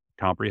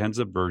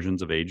comprehensive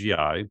versions of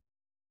AGI,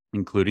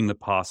 including the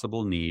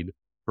possible need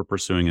for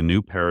pursuing a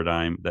new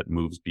paradigm that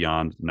moves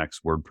beyond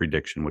next word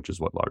prediction, which is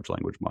what large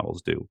language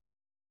models do.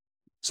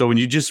 So when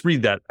you just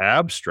read that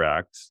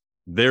abstract,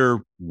 they're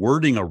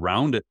wording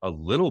around it a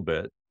little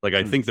bit. Like,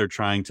 I think they're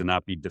trying to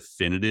not be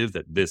definitive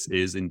that this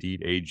is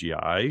indeed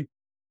AGI,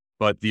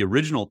 but the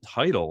original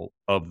title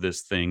of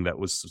this thing that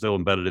was still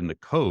embedded in the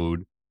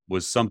code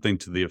was something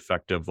to the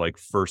effect of like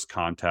first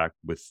contact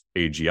with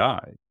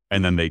AGI.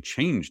 And then they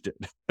changed it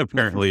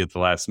apparently at the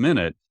last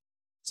minute.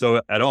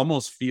 So it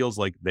almost feels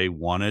like they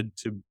wanted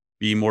to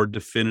be more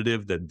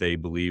definitive that they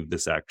believe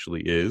this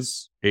actually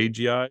is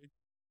AGI.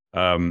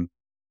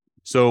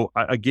 So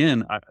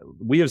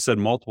we have said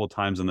multiple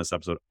times in this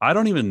episode,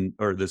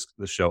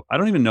 this show, I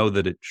don't even know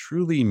that it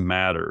truly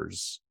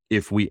matters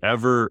if we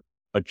ever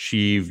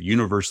achieve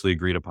universally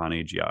agreed upon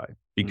AGI,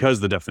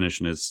 because the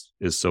definition is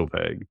so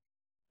vague.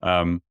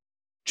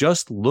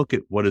 Just look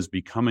at what is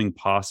becoming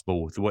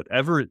possible with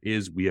whatever it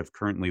is we have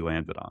currently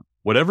landed on.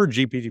 Whatever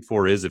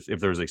GPT-4 is, if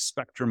there's a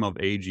spectrum of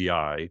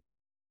AGI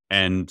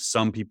and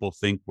some people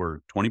think we're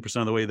 20%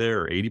 of the way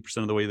there or 80%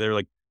 of the way there,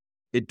 like,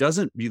 it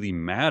doesn't really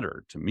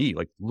matter to me.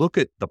 Like, look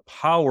at the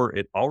power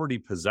it already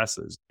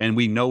possesses, and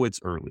we know it's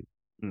early.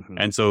 Mm-hmm.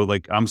 And so,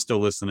 like, I'm still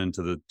listening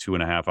to the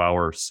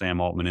 2.5-hour Sam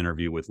Altman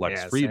interview with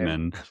Lex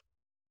Friedman,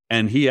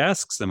 and he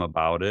asks him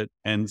about it,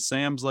 and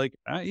Sam's like,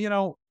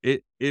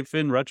 if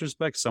in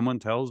retrospect someone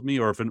tells me,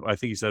 or I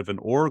think he said, if an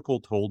oracle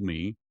told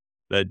me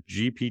that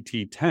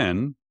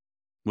GPT-10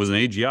 was an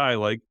AGI,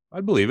 like,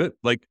 I'd believe it.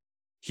 Like,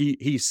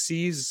 he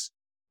sees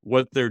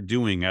what they're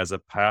doing as a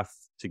path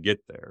to get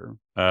there.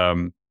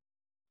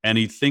 And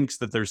he thinks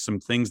that there's some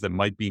things that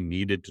might be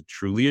needed to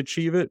truly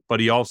achieve it, but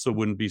he also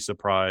wouldn't be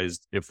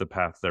surprised if the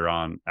path they're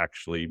on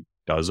actually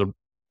does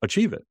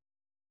achieve it.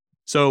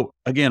 So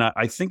again,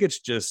 I think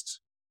it's just,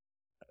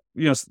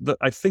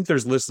 I think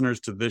there's listeners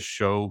to this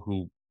show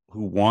who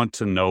want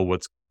to know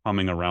what's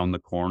coming around the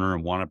corner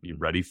and want to be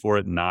ready for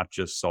it, not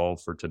just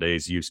solve for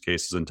today's use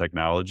cases and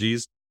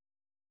technologies.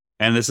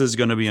 And this is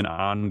going to be an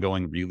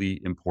ongoing,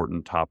 really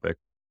important topic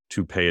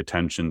to pay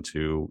attention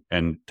to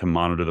and to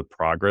monitor the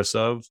progress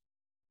of,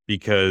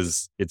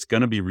 because it's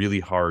going to be really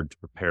hard to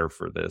prepare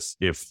for this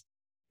if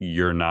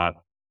you're not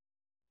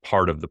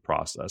part of the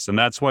process. And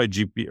that's why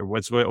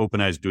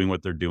OpenAI is doing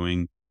what they're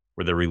doing,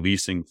 where they're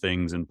releasing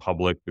things in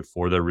public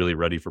before they're really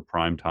ready for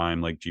prime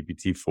time, like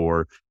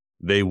GPT-4.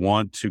 They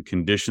want to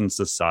condition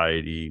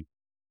society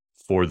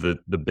for the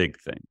big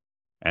thing.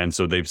 And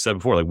so they've said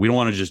before, like, we don't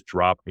want to just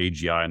drop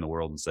AGI in the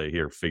world and say,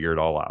 here, figure it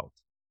all out.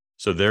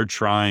 So they're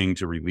trying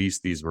to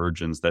release these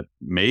versions that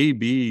may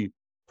be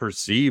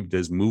perceived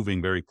as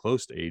moving very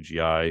close to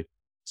AGI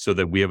so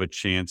that we have a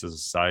chance as a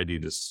society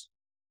to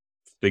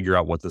figure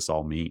out what this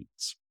all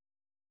means.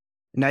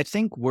 And I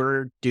think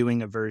we're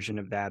doing a version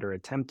of that, or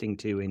attempting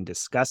to, in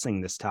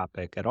discussing this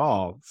topic at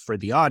all for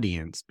the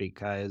audience,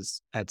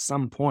 because at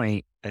some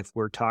point, if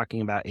we're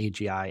talking about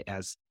AGI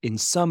as in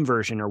some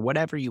version or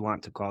whatever you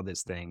want to call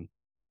this thing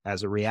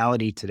as a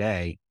reality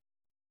today,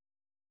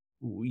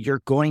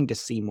 you're going to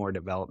see more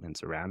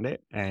developments around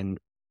it. And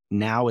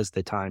now is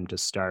the time to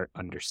start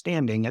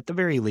understanding, at the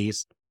very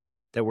least,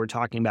 that we're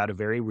talking about a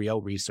very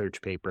real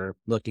research paper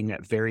looking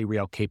at very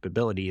real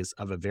capabilities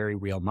of a very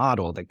real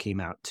model that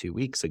came out 2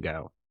 weeks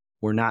ago.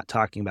 We're not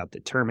talking about the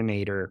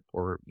Terminator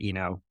or,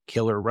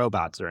 killer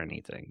robots or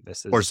anything.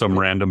 This is, or some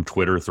random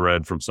Twitter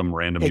thread from some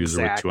random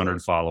user with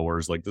 200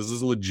 followers. Like, this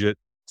is legit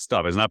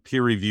stuff. It's not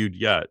peer reviewed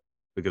yet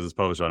because it's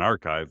published on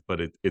Archive,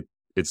 but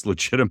it's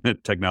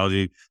legitimate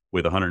technology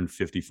with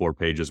 154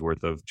 pages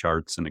worth of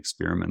charts and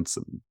experiments.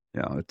 And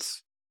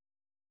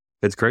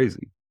it's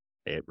crazy.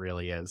 It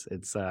really is.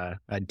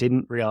 I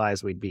didn't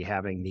realize we'd be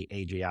having the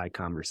AGI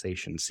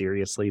conversation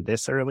seriously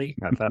this early.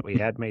 I thought we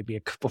had maybe a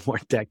couple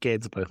more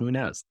decades, but who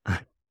knows?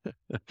 At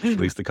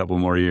least a couple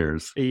more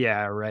years.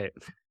 Yeah, right.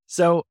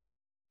 So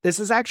this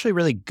is actually a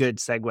really good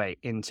segue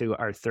into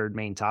our third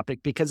main topic,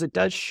 because it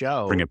does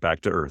show. Bring it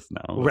back to earth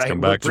now. Let's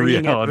come back to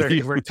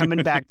reality. We're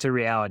coming back to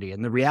reality.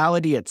 And the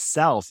reality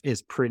itself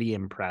is pretty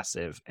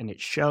impressive. And it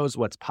shows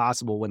what's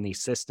possible when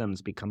these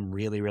systems become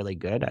really, really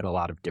good at a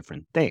lot of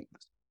different things.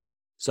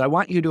 So I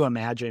want you to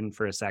imagine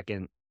for a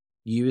second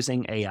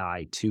using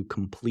AI to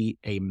complete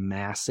a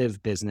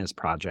massive business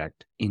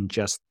project in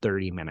just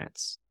 30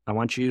 minutes. I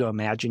want you to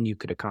imagine you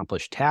could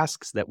accomplish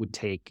tasks that would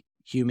take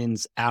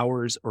humans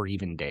hours or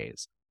even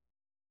days.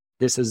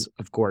 This is,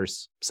 of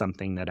course,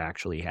 something that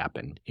actually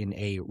happened. In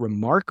a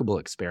remarkable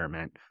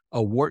experiment,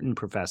 a Wharton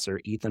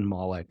professor, Ethan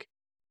Mollick,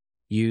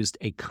 used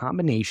a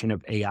combination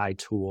of AI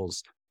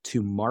tools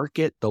to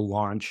market the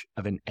launch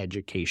of an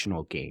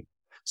educational game.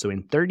 So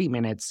in 30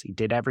 minutes, he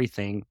did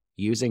everything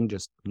using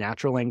just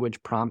natural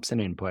language prompts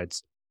and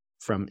inputs.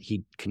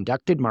 He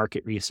conducted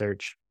market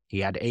research.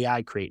 He had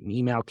AI create an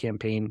email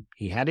campaign.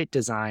 He had it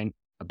design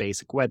a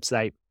basic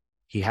website.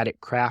 He had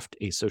it craft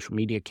a social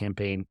media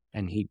campaign,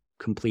 and he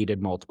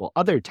completed multiple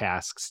other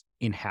tasks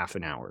in half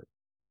an hour.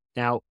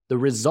 Now, the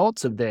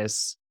results of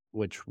this,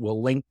 which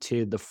we'll link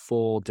to the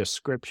full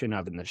description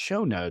of in the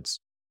show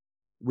notes,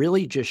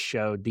 really just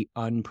showed the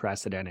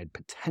unprecedented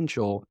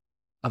potential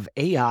of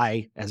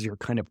AI as your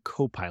kind of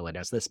co-pilot,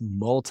 as this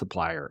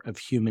multiplier of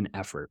human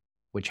effort,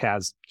 which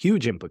has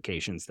huge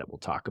implications that we'll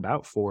talk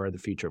about for the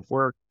future of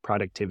work,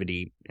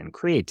 productivity, and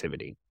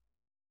creativity.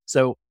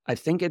 So I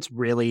think it's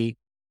really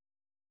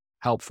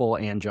helpful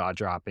and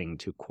jaw-dropping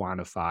to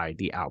quantify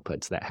the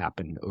outputs that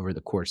happened over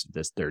the course of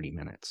this 30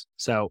 minutes.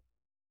 So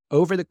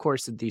over the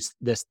course of this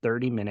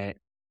 30-minute,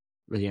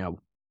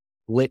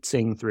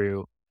 blitzing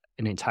through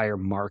an entire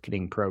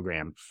marketing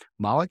program,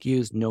 Mollick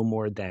used no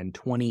more than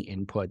 20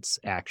 inputs,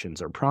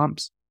 actions, or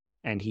prompts,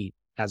 and he,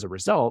 as a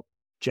result,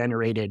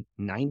 generated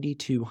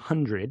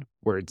 9,200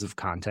 words of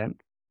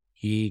content.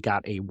 He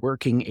got a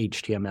working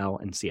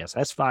HTML and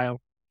CSS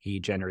file. He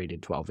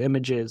generated 12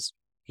 images.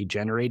 He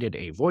generated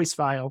a voice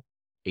file,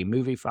 a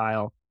movie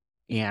file,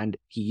 and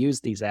he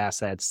used these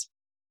assets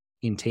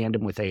in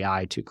tandem with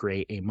AI to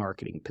create a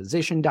marketing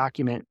position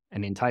document,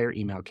 an entire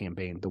email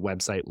campaign, the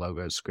website,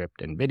 logos,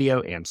 script, and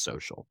video, and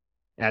social.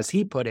 As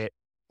he put it,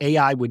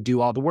 AI would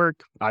do all the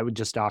work. I would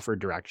just offer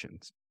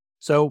directions.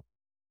 So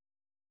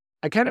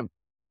I kind of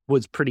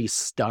was pretty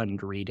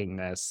stunned reading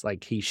this.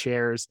 Like, he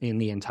shares in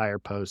the entire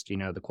post,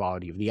 the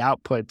quality of the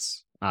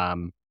outputs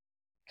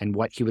and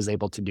what he was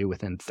able to do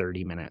within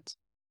 30 minutes.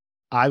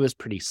 I was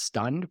pretty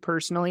stunned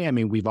personally. I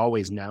mean, we've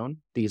always known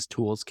these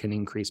tools can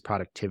increase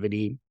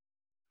productivity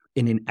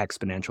in an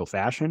exponential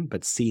fashion,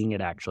 but seeing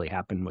it actually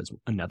happen was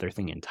another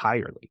thing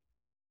entirely.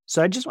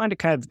 So I just wanted to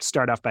kind of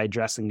start off by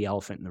addressing the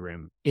elephant in the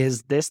room.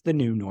 Is this the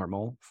new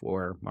normal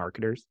for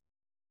marketers?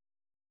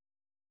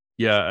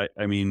 Yeah,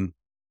 I mean,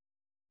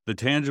 the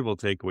tangible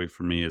takeaway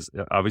for me is,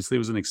 obviously it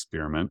was an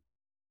experiment,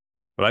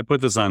 but I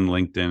put this on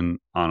LinkedIn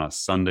on a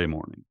Sunday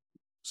morning.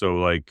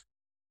 So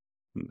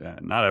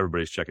not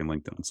everybody's checking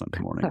LinkedIn on Sunday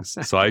mornings.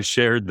 So I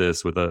shared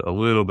this with a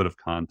little bit of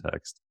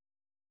context.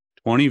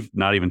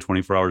 Not even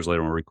 24 hours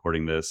later, when we're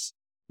recording this,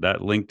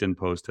 that LinkedIn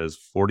post has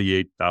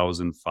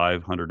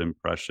 48,500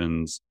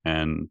 impressions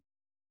and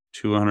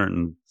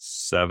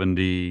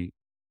 270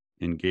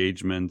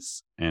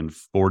 engagements and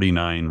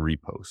 49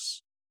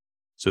 reposts.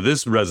 So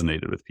this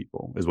resonated with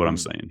people, is what I'm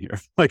saying here.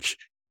 Like,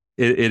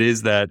 it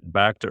is that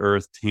back to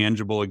earth,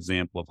 tangible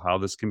example of how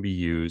this can be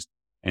used.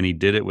 And he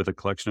did it with a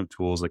collection of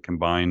tools that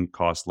combined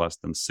cost less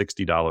than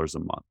 $60 a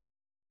month.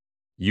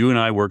 You and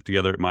I worked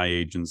together at my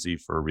agency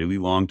for a really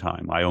long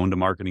time. I owned a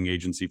marketing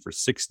agency for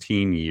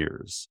 16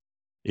 years.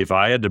 If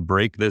I had to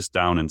break this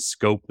down and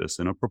scope this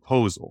in a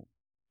proposal,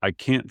 I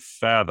can't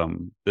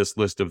fathom this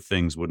list of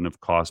things wouldn't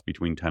have cost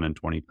between $10,000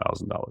 and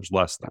 $20,000,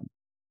 less than.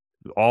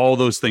 All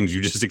those things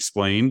you just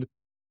explained,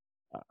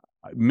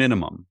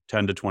 minimum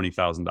 $10,000 to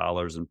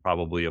 $20,000 and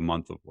probably a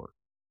month of work.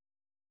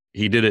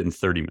 He did it in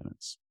 30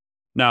 minutes.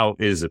 Now,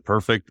 is it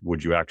perfect?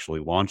 Would you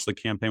actually launch the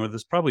campaign with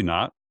this? Probably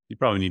not. You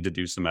probably need to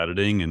do some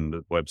editing, and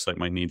the website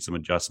might need some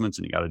adjustments,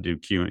 and you got to do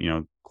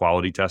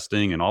quality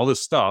testing and all this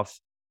stuff.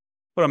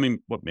 But I mean,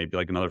 maybe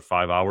like another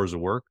 5 hours of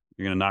work,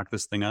 you're going to knock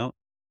this thing out.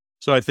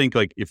 So I think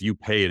like if you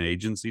pay an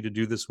agency to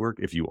do this work,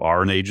 if you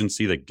are an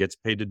agency that gets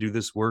paid to do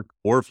this work,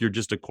 or if you're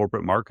just a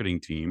corporate marketing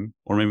team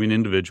or maybe an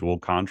individual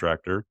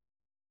contractor,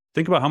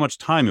 think about how much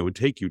time it would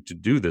take you to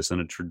do this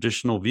in a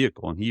traditional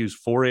vehicle. And he used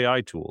 4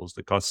 AI tools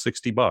that cost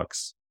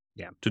 $60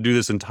 to do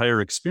this entire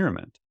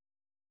experiment.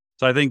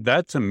 So I think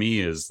that to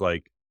me is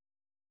like,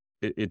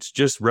 it's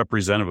just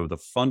representative of the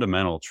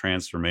fundamental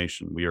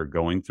transformation we are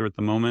going through at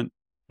the moment.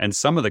 And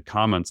some of the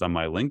comments on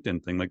my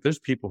LinkedIn thing, like there's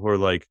people who are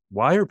like,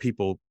 why are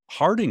people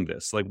hearting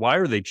this? Like, why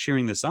are they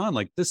cheering this on?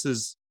 Like, this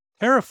is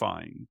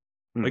terrifying.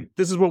 Like,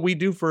 this is what we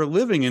do for a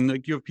living. And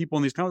like, you have people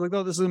in these comments like,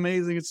 oh, this is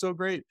amazing. It's so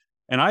great.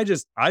 And I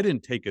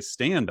didn't take a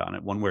stand on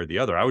it one way or the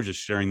other. I was just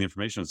sharing the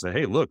information and say,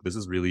 hey, look, this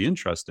is really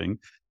interesting.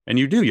 And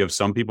you have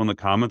some people in the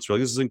comments who are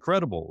like, this is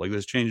incredible. Like,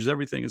 this changes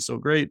everything. It's so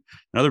great.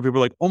 And other people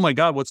are like, oh my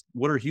God,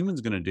 what are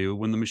humans going to do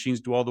when the machines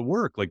do all the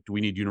work? Like, do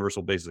we need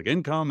universal basic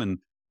income?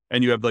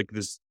 And you have like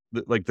this,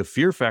 like the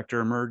fear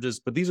factor emerges,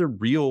 but these are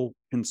real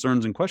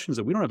concerns and questions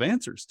that we don't have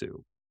answers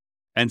to.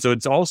 And so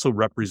it's also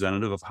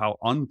representative of how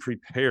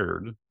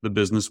unprepared the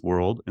business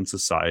world and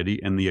society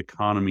and the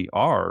economy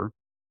are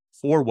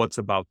for what's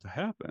about to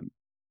happen.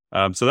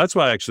 So that's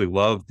why I actually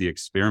loved the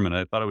experiment.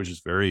 I thought it was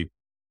just very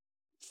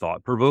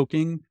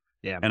thought-provoking.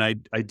 Yeah. And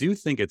I do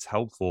think it's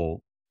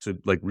helpful to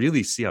like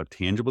really see how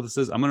tangible this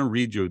is. I'm going to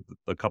read you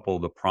a couple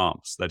of the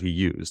prompts that he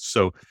used.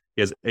 So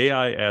he has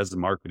AI as a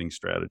marketing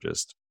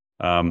strategist.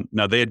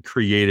 Now they had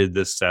created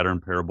this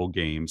Saturn Parable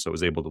game, so it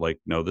was able to like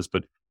know this,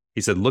 but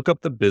he said, look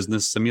up the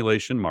business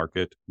simulation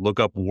market, look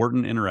up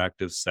Wharton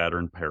Interactive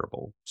Saturn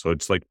Parable. So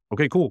it's like,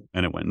 okay, cool.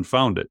 And it went and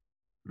found it.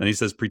 Then he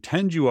says,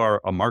 pretend you are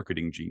a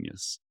marketing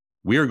genius.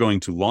 We are going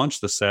to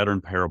launch the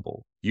Saturn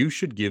Parable. You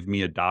should give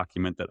me a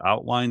document that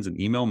outlines an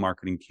email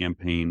marketing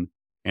campaign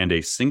and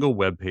a single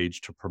web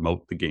page to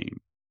promote the game.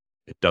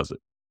 It does it.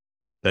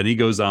 Then he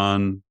goes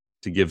on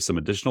to give some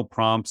additional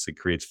prompts. It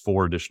creates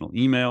 4 additional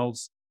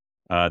emails.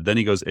 Then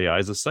he goes, AI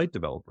is a site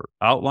developer.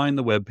 Outline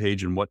the web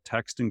page and what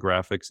text and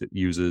graphics it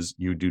uses.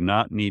 You do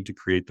not need to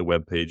create the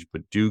web page,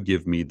 but do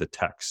give me the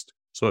text.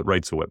 So it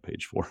writes a web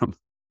page for him.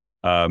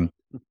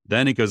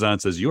 Then he goes on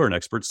and says, you are an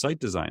expert site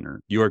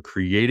designer. You are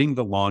creating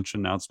the launch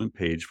announcement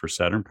page for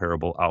Saturn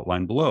Parable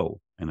outlined below.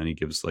 And then he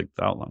gives like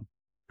the outline.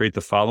 Create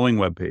the following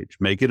web page.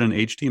 Make it an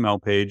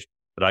HTML page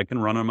that I can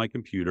run on my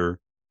computer.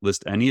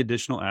 List any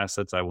additional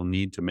assets I will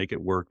need to make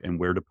it work and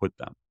where to put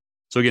them.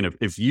 So again,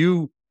 if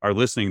you are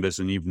listening to this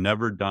and you've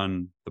never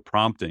done the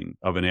prompting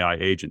of an AI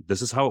agent,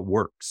 this is how it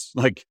works.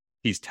 Like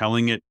he's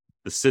telling it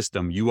the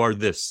system, you are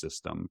this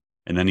system.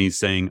 And then he's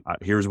saying,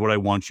 here's what I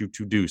want you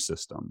to do,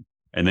 system.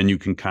 And then you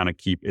can kind of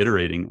keep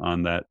iterating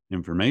on that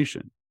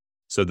information.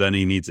 So then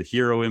he needs a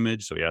hero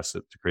image. So he asks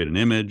it to create an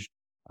image.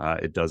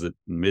 It does it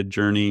in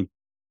Mid-Journey,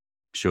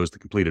 shows the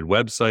completed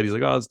website. He's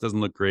like, oh, this doesn't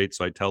look great.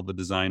 So I tell the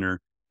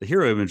designer, the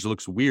hero image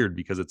looks weird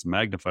because it's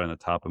magnified on the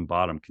top and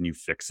bottom. Can you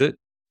fix it?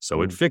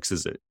 So it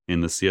fixes it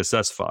in the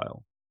CSS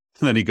file.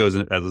 And then he goes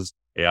in as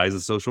AI is a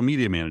social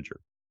media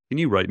manager. Can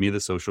you write me the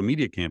social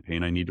media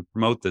campaign I need to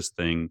promote this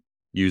thing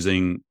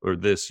using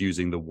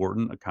the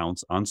Wharton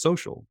accounts on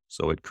social?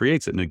 So it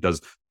creates it and it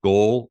does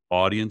goal,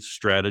 audience,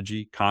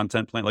 strategy,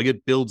 content plan. Like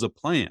it builds a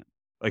plan.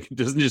 Like it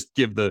doesn't just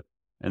give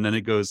and then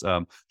it goes,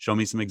 show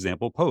me some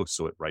example posts.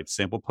 So it writes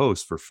sample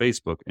posts for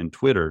Facebook and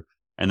Twitter.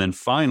 And then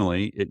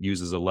finally it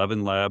uses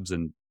 11 Labs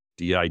and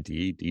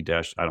DID,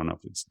 I don't know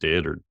if it's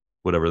DID or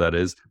whatever that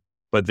is,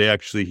 but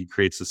he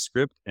creates a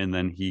script and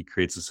then he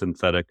creates a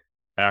synthetic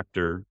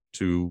actor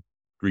to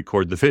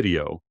record the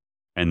video.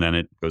 And then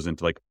it goes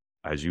into like,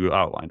 as you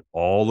outlined,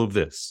 all of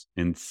this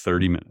in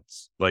 30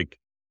 minutes. Like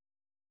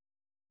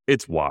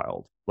it's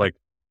wild. Like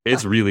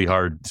it's really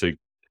hard to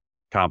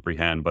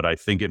comprehend, but I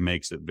think it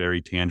makes it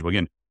very tangible.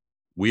 Again,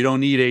 we don't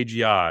need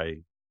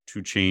AGI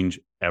to change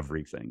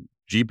everything.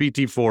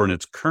 GPT-4 in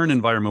its current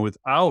environment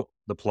without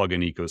the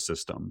plugin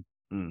ecosystem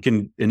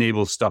can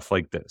enable stuff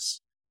like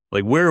this.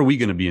 Like, where are we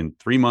going to be in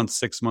 3 months,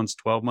 6 months,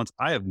 12 months?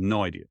 I have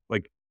no idea.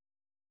 Like,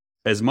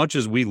 as much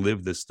as we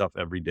live this stuff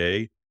every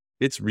day,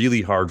 it's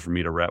really hard for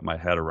me to wrap my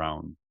head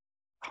around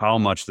how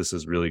much this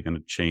is really going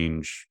to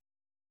change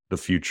the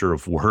future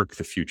of work,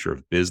 the future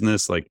of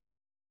business. Like,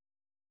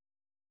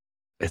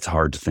 it's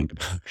hard to think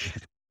about.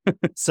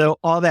 So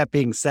all that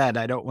being said,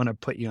 I don't want to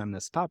put you on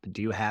the spot, but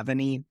do you have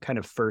any kind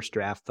of first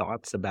draft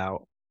thoughts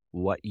about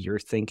what you're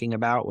thinking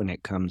about when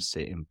it comes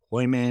to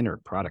employment or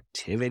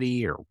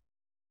productivity or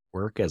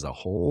work as a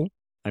whole?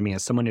 I mean,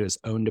 as someone who has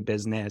owns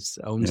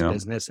a Yeah.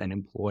 business and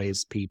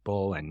employs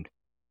people and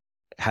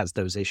has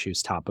those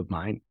issues top of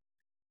mind.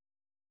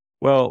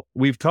 Well,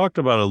 we've talked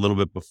about it a little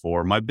bit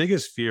before. My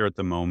biggest fear at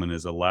the moment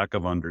is a lack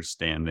of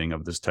understanding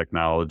of this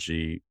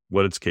technology,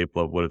 what it's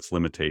capable of, what its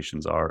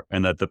limitations are,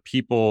 and that the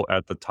people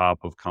at the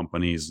top of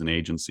companies and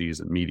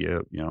agencies and media,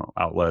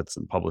 outlets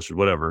and publishers,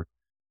 whatever,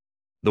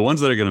 the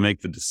ones that are going to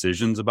make the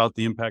decisions about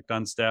the impact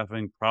on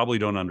staffing probably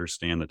don't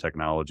understand the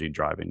technology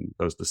driving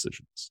those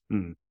decisions.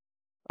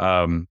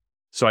 Mm.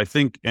 So I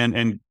think,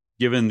 and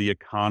given the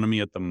economy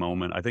at the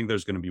moment, I think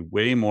there's going to be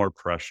way more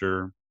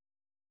pressure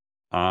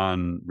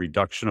on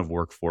reduction of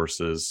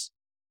workforces,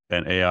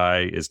 and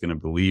AI is going to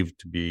believe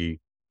to be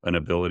an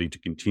ability to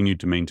continue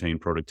to maintain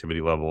productivity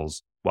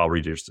levels while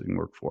reducing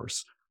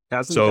workforce.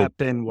 Hasn't So, that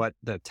been what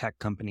the tech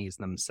companies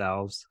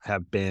themselves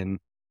have been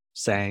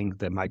saying,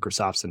 the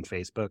Microsofts and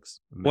Facebooks,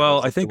 well,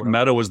 Metas I of the think world?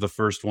 Meta was the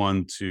first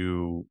one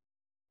to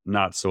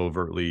not so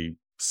overtly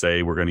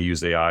say we're going to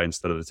use AI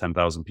instead of the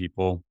 10,000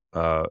 people.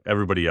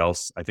 Everybody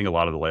else, I think a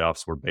lot of the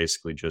layoffs were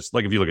basically just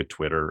like, if you look at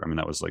Twitter, I mean,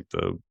 that was like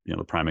the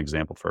prime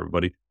example for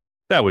everybody.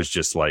 That was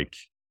just like,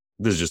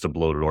 this is just a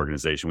bloated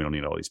organization. We don't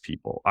need all these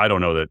people. I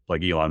don't know that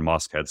like Elon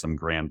Musk had some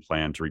grand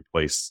plan to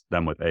replace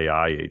them with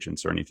AI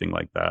agents or anything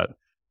like that.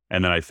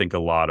 And then I think a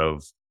lot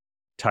of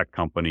tech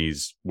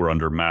companies were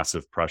under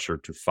massive pressure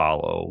to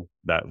follow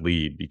that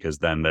lead, because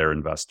then their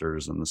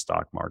investors in the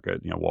stock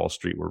market, Wall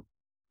Street, were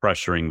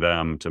pressuring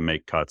them to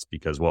make cuts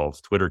because, well,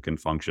 if Twitter can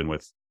function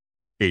with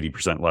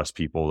 80% less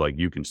people, like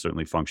you can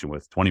certainly function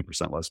with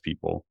 20% less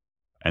people.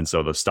 And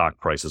so the stock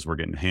prices were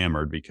getting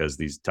hammered because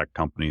these tech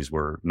companies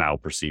were now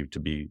perceived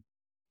to be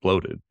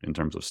bloated in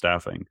terms of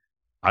staffing.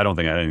 I don't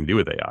think it had anything to do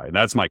with AI. And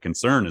that's my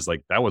concern, is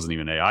like, that wasn't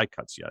even AI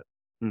cuts yet.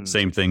 Mm.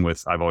 Same thing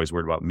with, I've always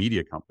worried about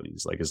media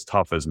companies. Like, as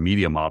tough as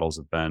media models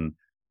have been,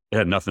 it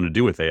had nothing to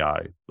do with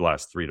AI the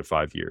last 3 to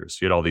 5 years.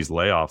 You had all these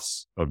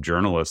layoffs of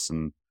journalists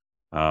and,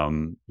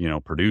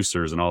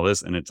 producers and all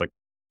this. And it's like,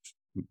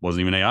 it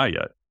wasn't even AI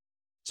yet.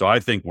 So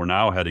I think we're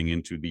now heading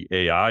into the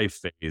AI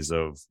phase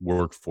of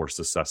workforce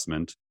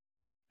assessment.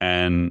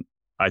 And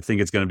I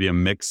think it's going to be a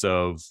mix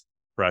of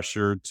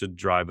pressure to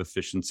drive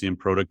efficiency and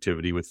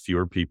productivity with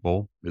fewer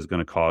people is going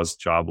to cause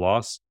job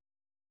loss,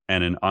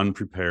 and an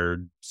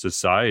unprepared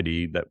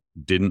society that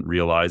didn't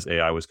realize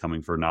AI was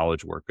coming for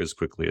knowledge work as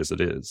quickly as it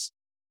is.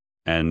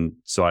 And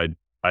so I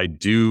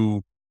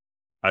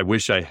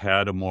wish I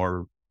had a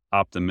more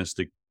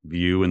optimistic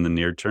view in the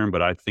near term,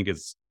 but I think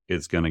it's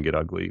going to get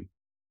ugly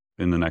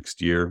in the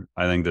next year.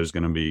 I think there's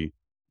going to be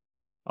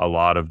a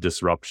lot of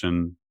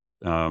disruption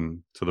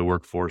to the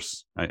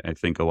workforce. I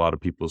think a lot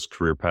of people's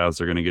career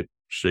paths are going to get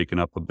shaken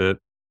up a bit.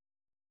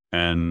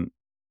 And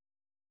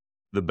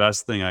the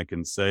best thing I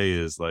can say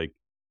is, like,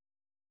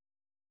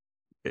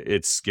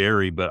 it's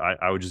scary, but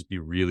I would just be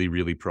really,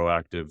 really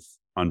proactive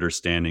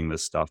understanding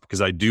this stuff,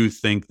 because I do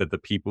think that the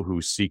people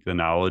who seek the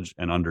knowledge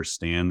and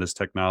understand this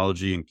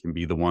technology and can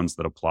be the ones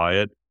that apply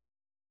it,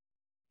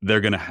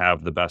 they're going to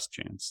have the best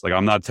chance. Like,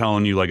 I'm not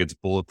telling you like it's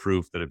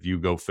bulletproof that if you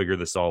go figure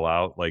this all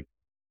out, like,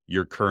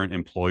 your current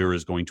employer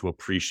is going to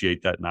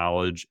appreciate that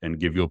knowledge and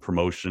give you a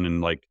promotion,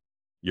 and like,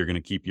 you're going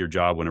to keep your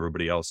job when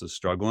everybody else is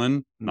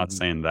struggling. I'm not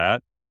saying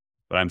that,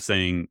 but I'm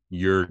saying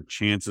your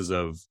chances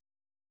of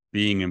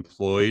being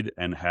employed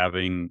and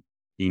having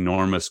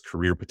enormous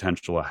career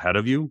potential ahead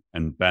of you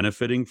and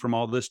benefiting from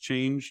all this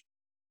change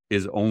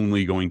is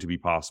only going to be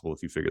possible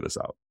if you figure this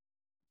out.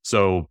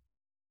 So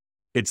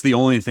it's the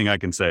only thing I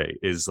can say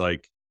is,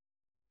 like,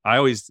 I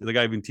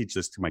even teach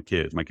this to my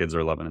kids. My kids are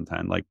 11 and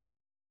 10. Like,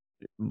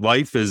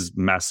 life is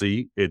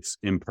messy. It's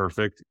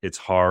imperfect. It's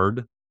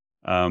hard.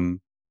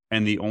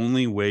 And the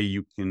only way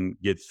you can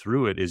get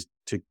through it is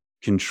to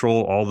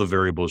control all the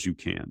variables you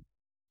can.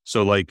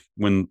 So like,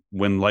 when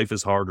life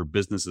is hard or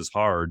business is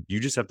hard, you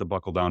just have to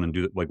buckle down and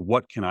do it. Like,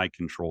 what can I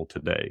control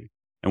today?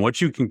 And what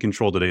you can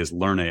control today is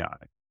learn AI,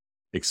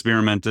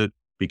 experiment it,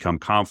 become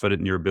confident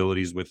in your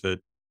abilities with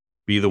it,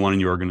 be the one in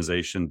your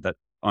organization that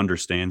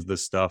understands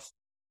this stuff.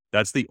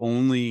 That's the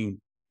only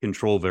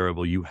control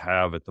variable you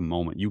have at the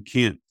moment. You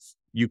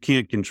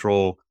can't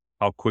control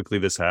how quickly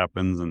this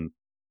happens, and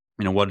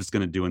what it's going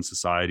to do in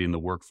society and the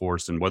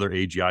workforce, and whether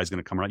AGI is going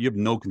to come around. You have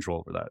no control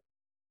over that.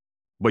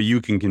 But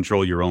you can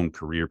control your own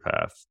career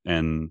path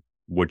and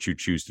what you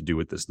choose to do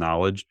with this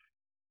knowledge.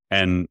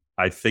 And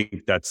I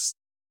think that's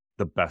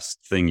the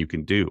best thing you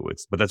can do.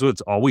 But that's what it's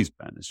always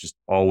been. It's just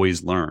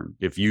always learn.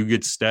 If you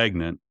get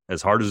stagnant,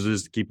 as hard as it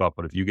is to keep up,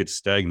 but if you get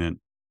stagnant,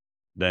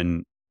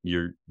 then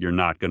you're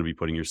not going to be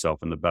putting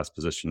yourself in the best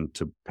position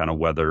to kind of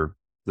weather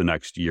the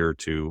next year or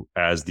two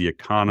as the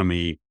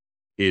economy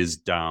is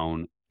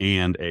down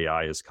and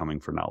AI is coming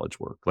for knowledge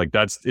work. Like,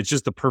 it's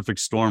just the perfect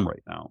storm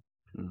right now.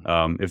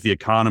 If the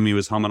economy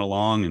was humming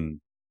along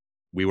and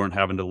we weren't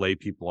having to lay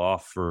people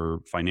off for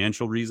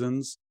financial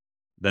reasons,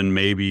 then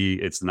maybe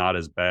it's not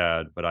as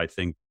bad. But I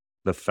think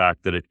the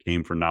fact that it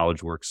came for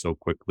knowledge work so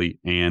quickly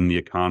and the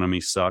economy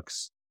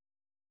sucks,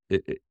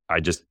 I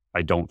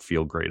don't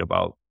feel great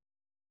about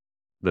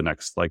the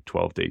next like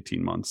 12 to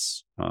 18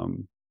 months,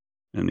 and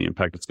the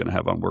impact it's going to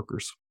have on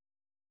workers.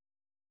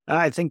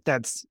 I think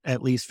that's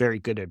at least very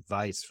good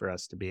advice for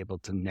us to be able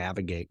to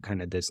navigate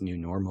kind of this new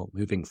normal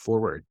moving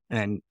forward.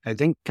 And I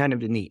think kind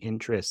of in the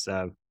interest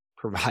of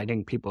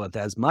providing people with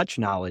as much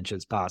knowledge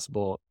as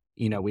possible,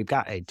 we've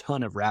got a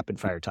ton of rapid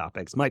fire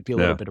topics. Might be a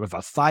little Yeah. bit of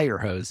a fire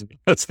hose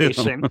That's it.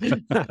 station,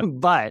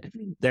 but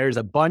there's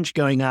a bunch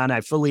going on.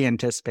 I fully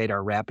anticipate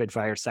our rapid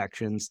fire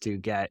sections to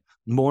get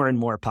more and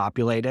more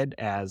populated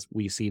as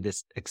we see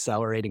this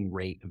accelerating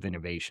rate of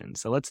innovation.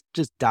 So let's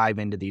just dive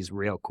into these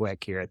real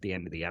quick here at the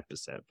end of the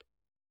episode.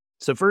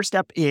 So first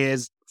up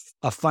is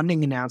a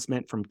funding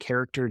announcement from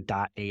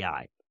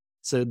Character.ai.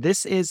 So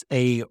this is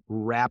a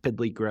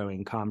rapidly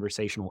growing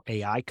conversational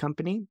AI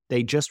company.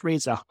 They just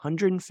raised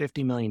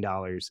 $150 million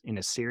in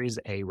a Series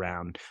A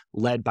round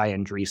led by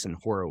Andreessen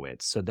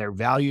Horowitz. So they're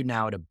valued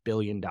now at $1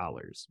 billion.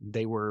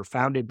 They were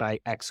founded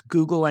by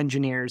ex-Google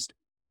engineers,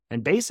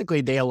 and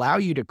basically they allow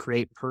you to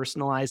create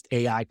personalized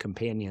AI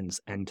companions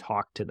and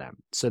talk to them.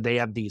 So they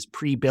have these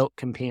pre-built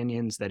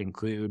companions that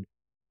include,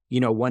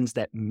 ones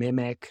that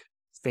mimic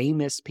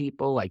famous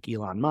people like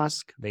Elon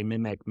Musk. They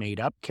mimic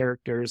made-up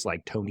characters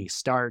like Tony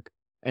Stark.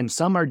 And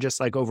some are just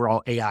like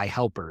overall AI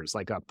helpers,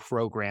 like a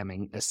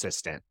programming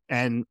assistant.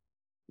 And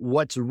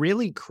what's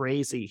really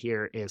crazy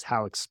here is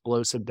how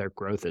explosive their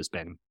growth has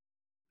been.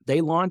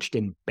 They launched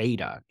in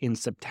beta in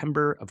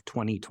September of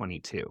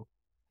 2022,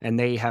 and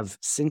they have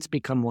since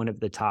become one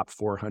of the top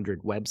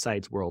 400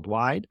 websites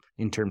worldwide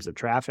in terms of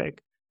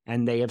traffic.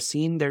 And they have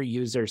seen their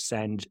users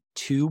send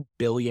 2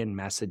 billion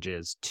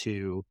messages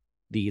to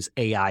these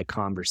AI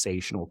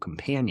conversational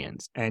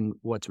companions. And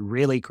what's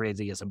really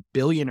crazy is 1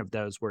 billion of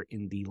those were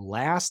in the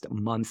last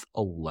month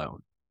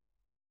alone.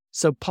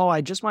 So Paul, I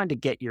just wanted to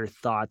get your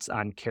thoughts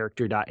on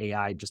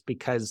Character.ai, just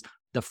because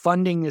the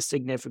funding is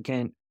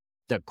significant,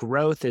 the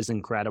growth is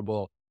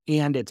incredible,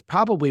 and it's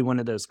probably one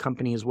of those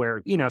companies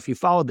where, if you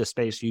follow the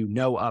space, you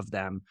know of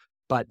them,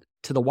 but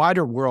to the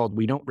wider world,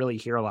 we don't really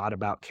hear a lot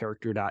about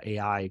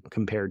Character.ai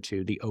compared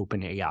to the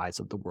open AIs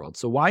of the world.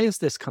 So why is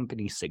this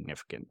company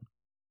significant?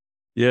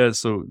 Yeah,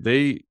 so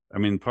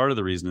part of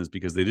the reason is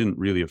because they didn't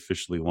really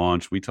officially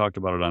launch. We talked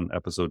about it on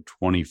episode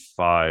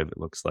 25. It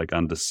looks like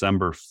on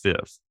December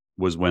 5th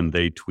was when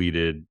they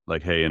tweeted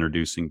like, hey,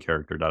 introducing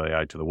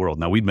Character.ai to the world.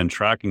 Now, we'd been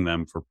tracking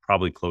them for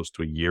probably close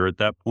to a year at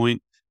that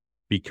point,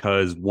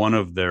 because one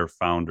of their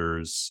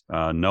founders,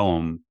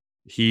 Noam,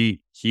 he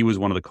was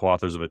one of the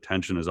co-authors of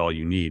Attention is All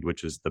You Need,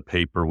 which is the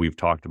paper we've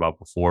talked about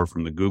before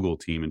from the Google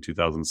team in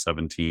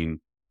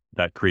 2017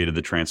 that created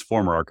the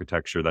transformer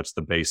architecture that's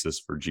the basis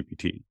for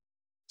GPT.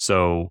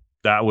 So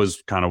that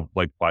was kind of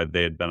like why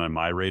they had been on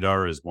my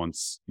radar, is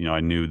once, I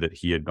knew that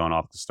he had gone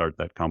off to start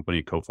that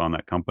company, co-found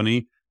that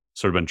company,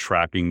 sort of been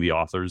tracking the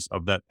authors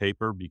of that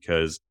paper,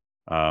 because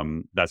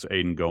that's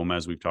Aidan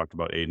Gomez. We've talked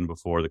about Aidan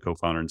before, the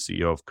co-founder and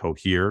CEO of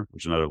Cohere,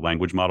 which is another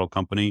language model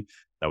company.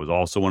 That was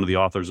also one of the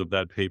authors of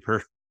that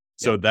paper.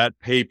 So that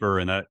paper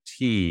and that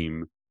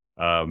team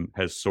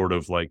has sort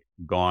of like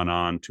gone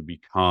on to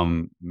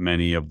become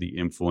many of the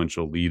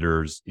influential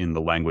leaders in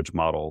the language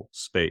model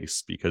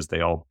space, because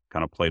they all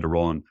kind of played a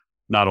role in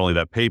not only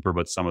that paper,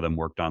 but some of them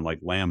worked on like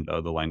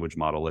Lambda, the language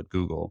model at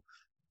Google.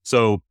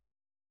 So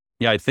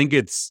yeah, I think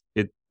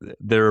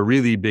they're a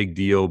really big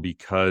deal,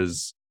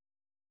 because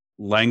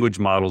language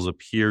models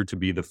appear to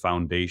be the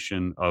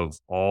foundation of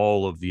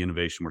all of the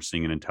innovation we're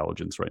seeing in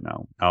intelligence right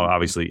now. Now,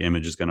 obviously,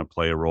 image is going to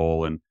play a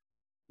role, and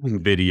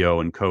video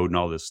and code and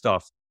all this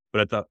stuff.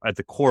 But at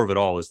the core of it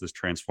all is this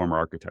transformer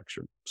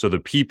architecture. So the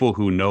people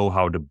who know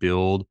how to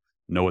build,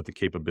 know what the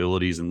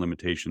capabilities and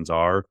limitations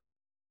are,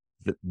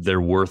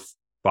 they're worth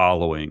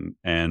following.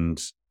 And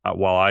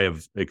while I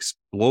have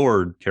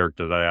explored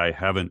Character.ai, I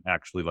haven't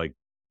actually like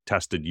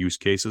tested use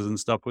cases and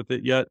stuff with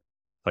it yet.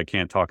 I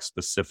can't talk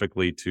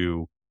specifically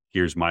to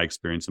here's my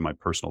experience and my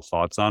personal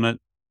thoughts on it,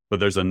 but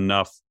there's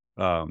enough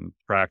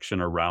traction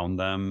around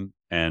them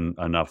and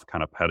enough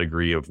kind of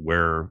pedigree of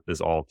where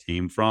this all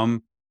came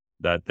from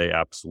that they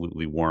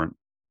absolutely weren't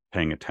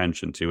paying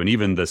attention to. And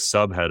even the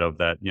subhead of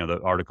that, the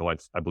article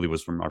I believe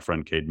was from our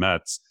friend Cade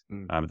Metz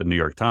at the New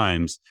York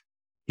Times.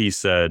 He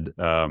said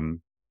the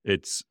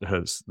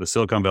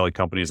Silicon Valley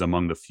company is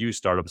among the few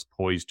startups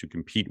poised to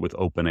compete with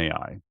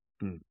OpenAI.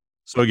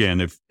 So again,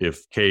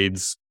 if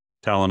Cade's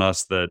telling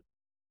us that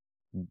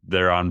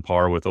they're on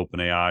par with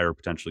OpenAI or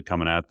potentially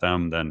coming at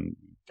them, then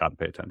got to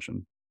pay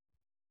attention.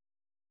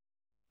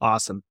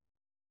 Awesome.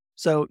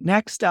 So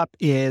next up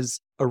is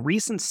a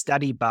recent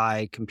study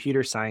by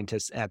computer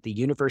scientists at the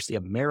University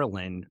of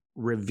Maryland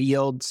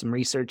revealed some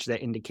research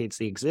that indicates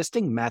the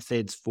existing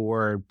methods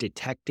for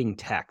detecting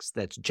text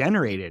that's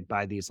generated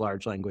by these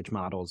large language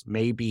models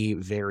may be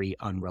very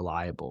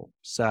unreliable.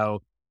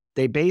 So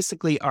they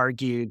basically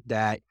argued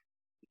that,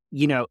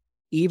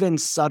 even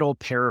subtle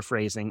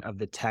paraphrasing of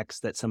the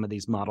text that some of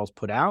these models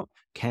put out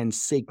can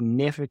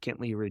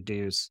significantly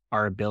reduce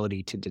our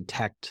ability to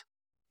detect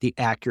the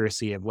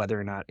accuracy of whether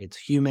or not it's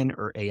human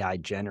or AI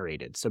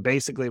generated. So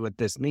basically what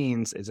this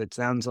means is it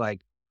sounds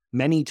like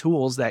many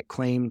tools that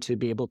claim to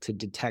be able to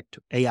detect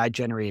AI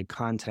generated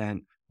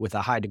content with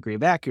a high degree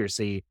of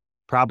accuracy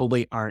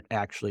probably aren't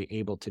actually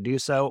able to do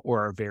so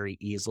or are very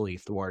easily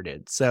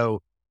thwarted.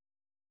 So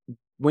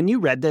when you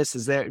read this,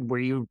 were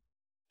you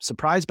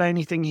surprised by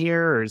anything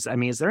here? Or is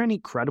there any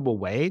credible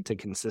way to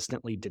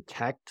consistently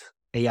detect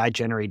AI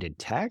generated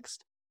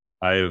text?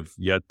 I have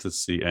yet to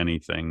see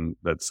anything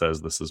that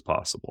says this is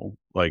possible.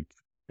 Like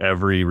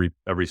every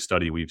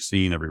study we've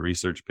seen, every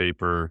research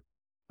paper,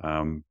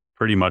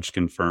 pretty much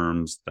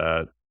confirms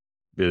that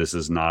this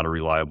is not a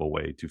reliable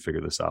way to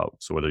figure this out.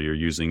 So whether you're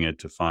using it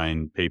to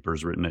find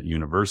papers written at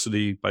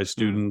university by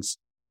students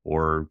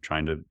or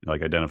trying to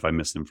like identify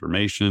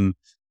misinformation,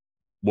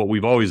 what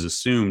we've always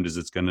assumed is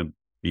it's going to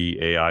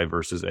be AI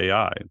versus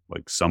AI.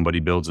 Like somebody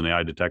builds an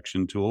AI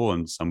detection tool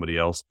and somebody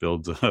else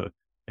builds a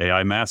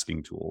AI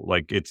masking tool.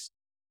 Like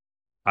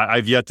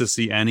I've yet to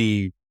see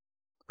any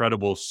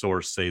credible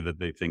source say that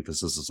they think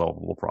this is a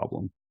solvable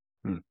problem.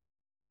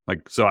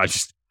 Like, so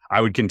I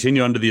would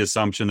continue under the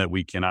assumption that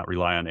we cannot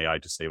rely on AI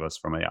to save us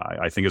from AI.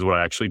 I think is what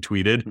I actually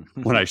tweeted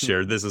when I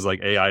shared this is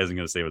like, AI isn't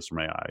going to save us from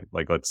AI.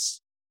 Like,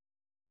 let's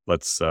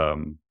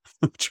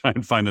try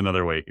and find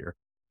another way here.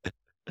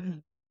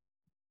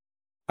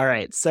 All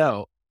right.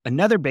 So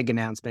another big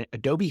announcement,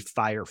 Adobe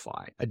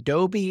Firefly.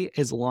 Adobe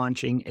is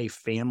launching a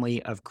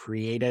family of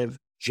creative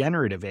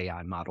generative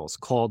AI models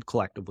called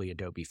collectively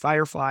Adobe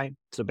Firefly.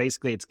 So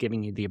basically it's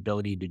giving you the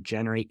ability to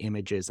generate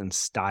images and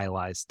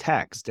stylize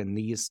text. And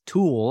these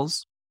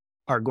tools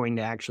are going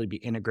to actually be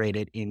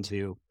integrated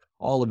into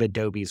all of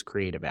Adobe's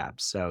creative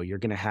apps. So you're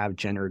going to have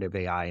generative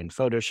AI in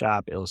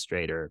Photoshop,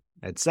 Illustrator,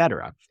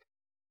 etc.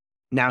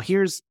 Now,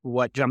 here's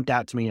what jumped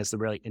out to me as the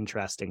really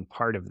interesting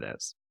part of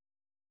this.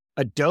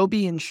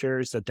 Adobe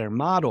ensures that their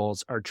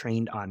models are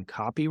trained on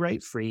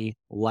copyright-free,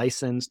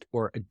 licensed,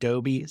 or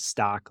Adobe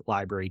stock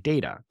library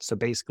data. So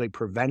basically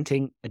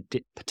preventing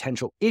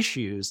potential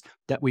issues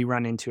that we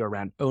run into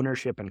around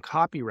ownership and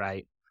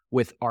copyright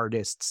with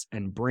artists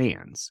and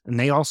brands. And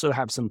they also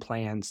have some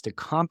plans to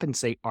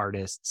compensate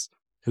artists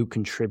who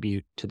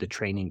contribute to the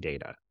training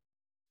data.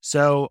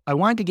 So I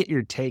wanted to get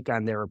your take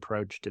on their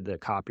approach to the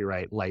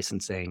copyright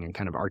licensing and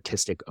kind of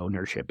artistic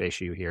ownership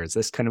issue here. Is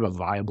this kind of a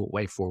viable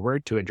way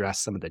forward to address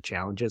some of the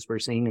challenges we're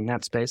seeing in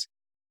that space?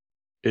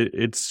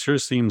 It sure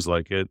seems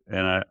like it.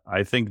 And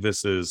I think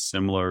this is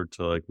similar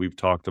to like we've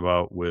talked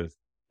about with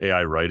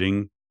AI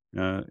writing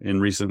in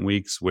recent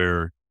weeks,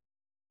 where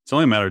it's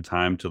only a matter of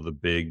time till the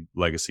big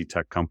legacy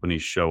tech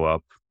companies show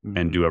up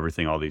and do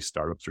everything all these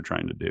startups are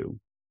trying to do.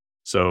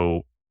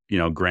 So,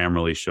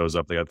 Grammarly shows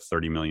up, they got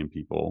 30 million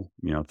people,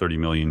 30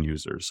 million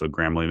users. So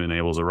Grammarly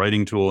enables a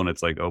writing tool and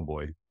it's like, oh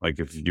boy, like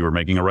if you were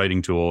making a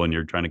writing tool and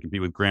you're trying to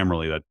compete with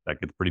Grammarly, that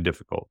gets pretty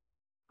difficult.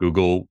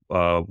 Google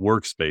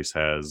Workspace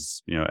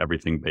has,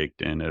 everything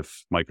baked in.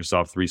 If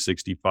Microsoft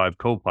 365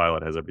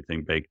 Copilot has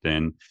everything baked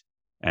in,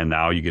 and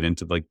now you get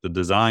into like the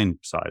design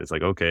side. It's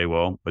like, okay,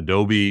 well,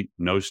 Adobe,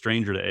 no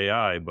stranger to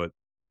AI, but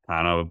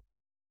kind of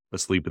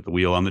asleep at the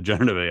wheel on the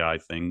generative AI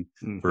thing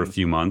for a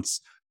few months.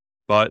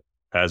 But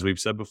as we've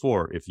said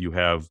before, if you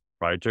have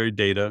proprietary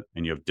data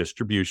and you have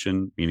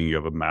distribution, meaning you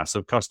have a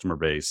massive customer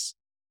base,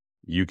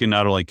 you can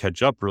not only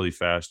catch up really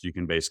fast, you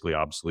can basically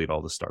obsolete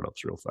all the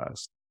startups real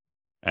fast.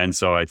 And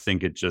so I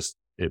think it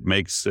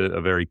makes it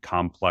a very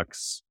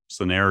complex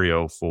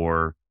scenario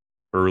for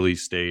early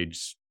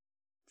stage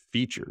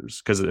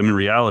features. Because in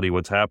reality,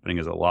 what's happening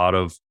is a lot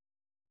of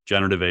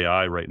generative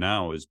AI right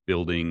now is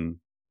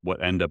building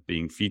what end up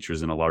being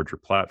features in a larger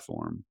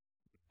platform.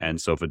 And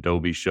so if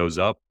Adobe shows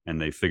up and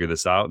they figure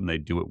this out and they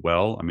do it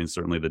well, I mean,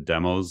 certainly the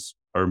demos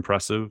are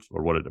impressive,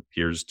 or what it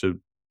appears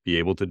to be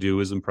able to do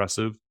is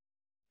impressive.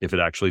 If it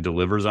actually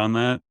delivers on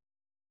that,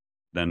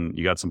 then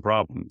you got some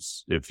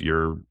problems if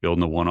you're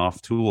building a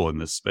one-off tool in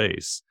this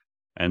space.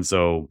 And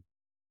so,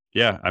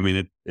 yeah, I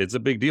mean, it's a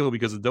big deal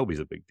because Adobe's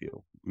a big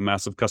deal,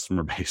 massive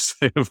customer base.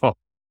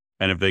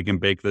 And if they can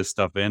bake this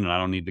stuff in, and I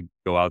don't need to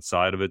go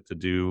outside of it to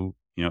do,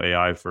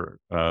 AI for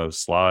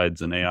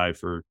slides and AI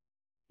for,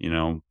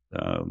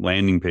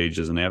 landing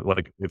pages, and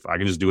like if I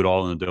can just do it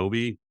all in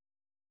Adobe,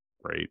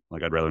 great.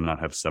 Like I'd rather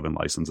not have 7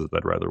 licenses,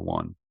 I'd rather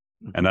one.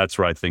 And that's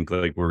where I think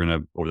like we're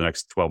gonna, over the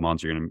next 12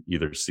 months, you're gonna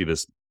either see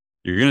this,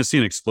 you're gonna see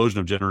an explosion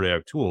of generative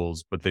AI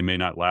tools, but they may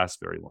not last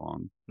very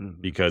long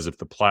because if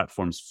the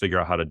platforms figure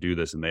out how to do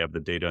this and they have the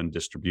data and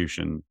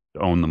distribution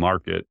to own the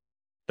market,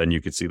 then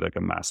you could see like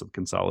a massive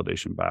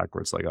consolidation back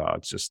where it's like,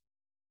 it's just,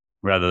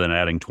 rather than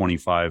adding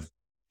 25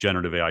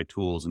 generative AI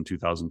tools in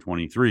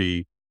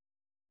 2023,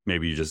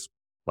 maybe you just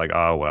like,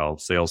 well,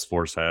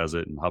 Salesforce has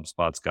it and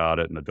HubSpot's got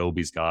it and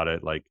Adobe's got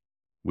it. Like,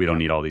 we don't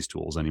need all these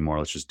tools anymore.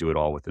 Let's just do it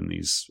all within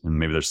these. And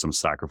maybe there's some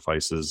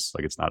sacrifices.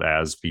 Like it's not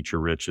as feature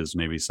rich as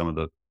maybe some of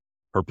the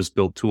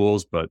purpose-built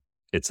tools, but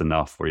it's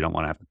enough where you don't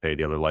want to have to pay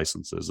the other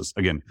licenses.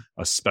 Again,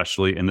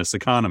 especially in this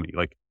economy,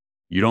 like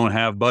you don't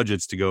have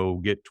budgets to go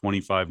get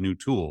 25 new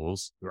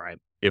tools. Right.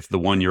 If the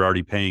one you're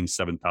already paying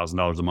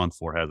 $7,000 a month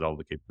for has all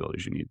the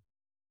capabilities you need.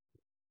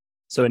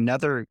 So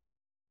another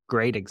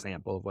great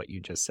example of what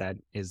you just said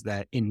is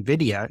that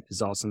NVIDIA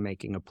is also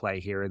making a play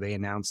here. They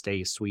announced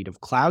a suite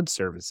of cloud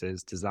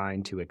services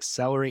designed to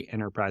accelerate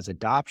enterprise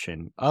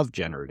adoption of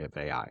generative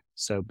AI.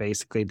 So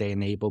basically, they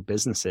enable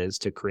businesses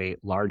to create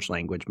large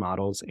language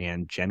models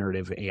and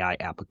generative AI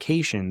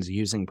applications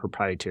using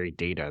proprietary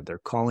data. They're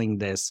calling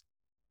this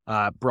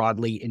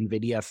broadly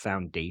NVIDIA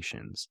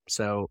Foundations.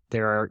 So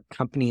there are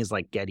companies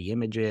like Getty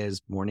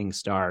Images,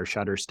 Morningstar,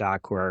 Shutterstock,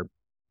 who are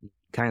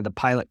kind of the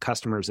pilot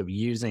customers of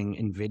using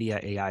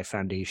NVIDIA AI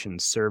Foundation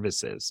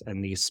services.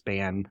 And these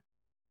span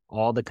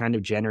all the kind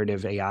of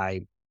generative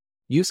AI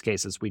use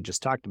cases we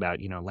just talked about,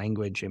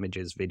 language,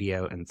 images,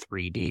 video, and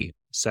 3D.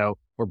 So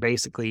we're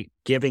basically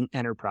giving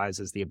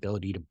enterprises the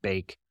ability to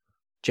bake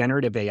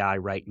generative AI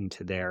right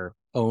into their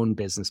own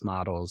business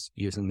models,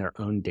 using their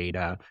own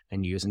data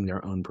and using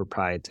their own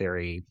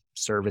proprietary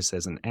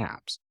services and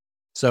apps.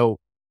 So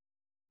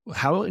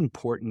how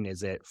important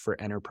is it for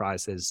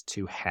enterprises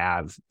to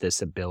have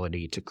this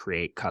ability to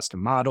create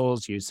custom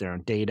models, use their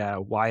own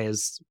data? Why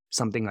is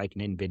something like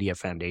an NVIDIA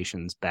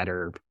Foundations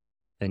better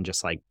than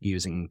just like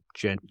using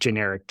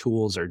generic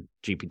tools or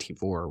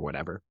GPT-4 or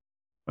whatever?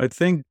 I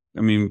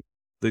mean,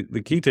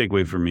 the key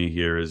takeaway for me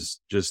here is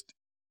just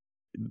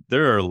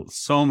there are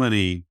so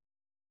many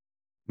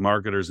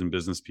marketers and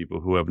business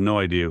people who have no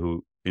idea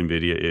who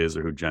NVIDIA is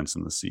or who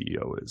Jensen, the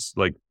CEO, is.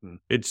 Like,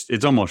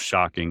 it's almost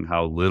shocking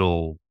how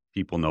little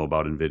people know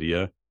about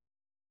NVIDIA.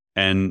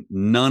 And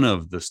none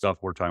of the stuff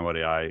we're talking about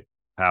AI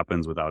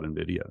happens without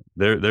NVIDIA.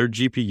 Their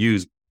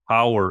GPUs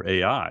power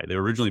AI. They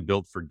were originally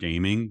built for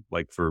gaming,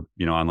 like for,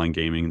 online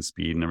gaming and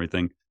speed and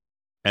everything.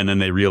 And then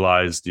they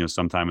realized,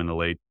 sometime in the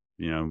late,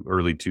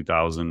 early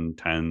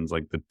 2010s,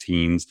 like the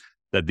teens,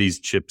 that these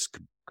chips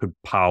could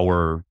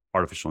power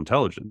artificial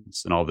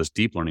intelligence and all this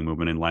deep learning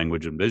movement in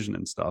language and vision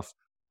and stuff.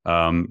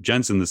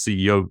 Jensen, the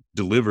CEO,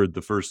 delivered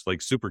the first like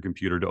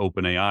supercomputer to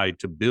OpenAI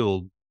to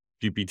build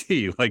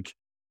GPT.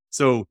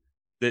 So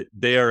that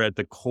they are at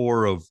the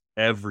core of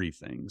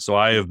everything. So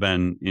I have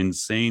been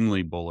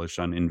insanely bullish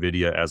on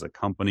NVIDIA as a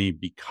company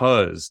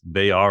because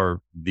they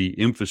are the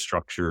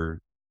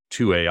infrastructure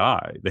to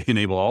AI. They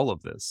enable all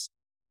of this.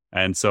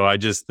 And so I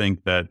just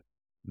think that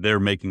they're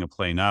making a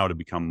play now to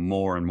become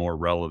more and more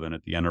relevant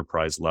at the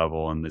enterprise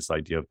level. And this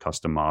idea of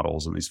custom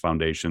models and these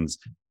foundations,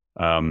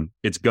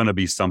 it's going to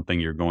be something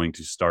you're going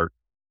to start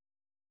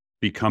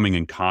becoming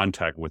in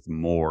contact with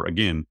more.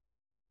 Again,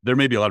 there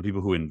may be a lot of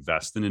people who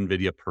invest in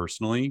NVIDIA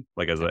personally,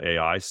 like as an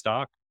AI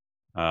stock.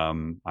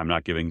 I'm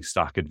not giving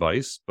stock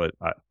advice, but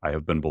I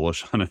have been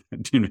bullish on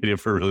NVIDIA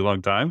for a really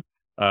long time.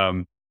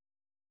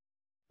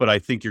 But I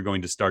think you're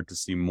going to start to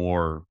see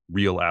more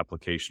real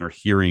application or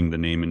hearing the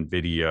name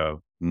NVIDIA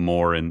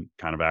more in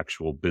kind of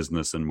actual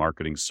business and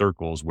marketing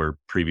circles, where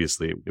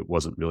previously it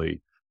wasn't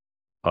really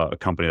a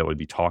company that would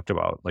be talked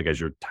about, like as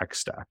your tech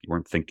stack. You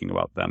weren't thinking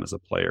about them as a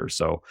player.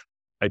 So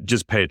I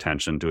just pay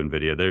attention to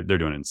NVIDIA. They're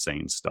doing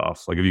insane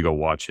stuff. Like if you go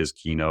watch his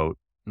keynote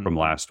from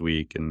last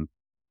week and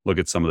look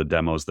at some of the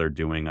demos they're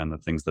doing on the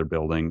things they're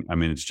building, I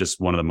mean, it's just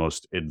one of the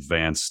most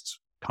advanced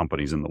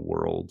companies in the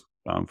world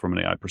from an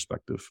AI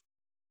perspective.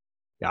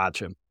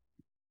 Gotcha.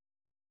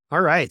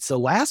 All right. So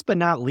last but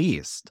not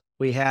least,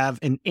 we have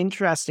an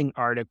interesting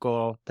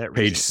article that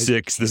page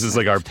 6. This is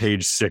like our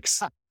page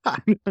 6.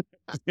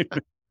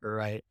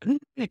 Right.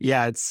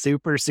 Yeah, it's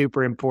super,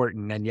 super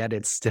important. And yet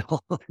it's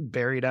still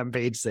buried on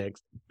page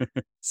 6.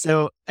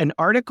 So an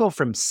article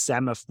from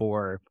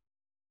Semaphore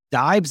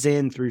dives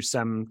in through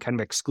some kind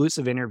of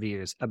exclusive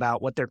interviews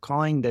about what they're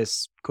calling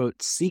this,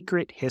 quote,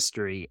 secret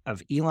history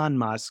of Elon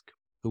Musk,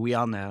 who we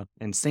all know,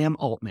 and Sam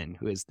Altman,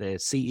 who is the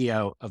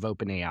CEO of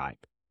OpenAI.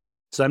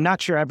 So I'm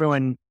not sure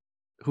everyone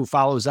who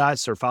follows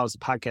us or follows the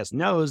podcast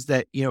knows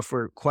that,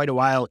 for quite a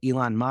while,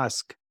 Elon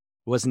Musk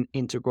was an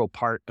integral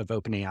part of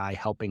OpenAI,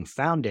 helping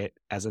found it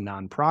as a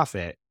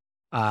nonprofit,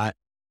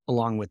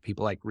 along with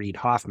people like Reid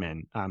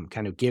Hoffman,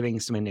 kind of giving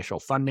some initial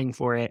funding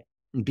for it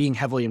and being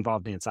heavily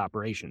involved in its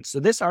operations.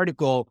 So this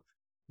article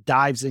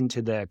dives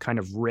into the kind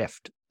of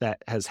rift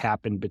that has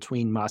happened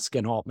between Musk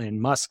and Altman.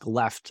 Musk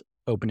left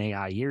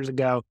OpenAI years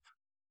ago,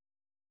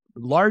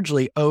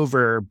 largely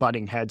over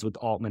butting heads with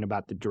Altman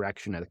about the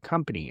direction of the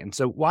company. And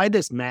so why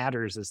this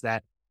matters is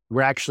that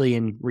we're actually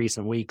in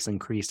recent weeks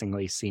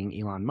increasingly seeing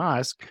Elon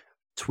Musk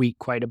tweet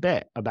quite a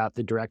bit about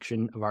the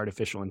direction of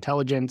artificial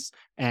intelligence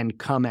and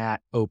come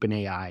at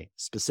OpenAI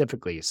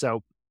specifically.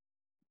 So,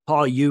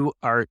 Paul, you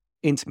are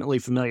intimately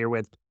familiar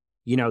with,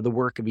 the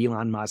work of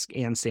Elon Musk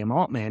and Sam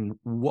Altman.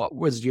 What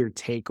was your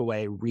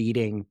takeaway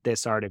reading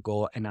this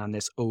article and on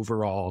this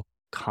overall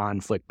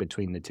conflict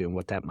between the two and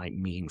what that might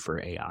mean for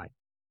AI?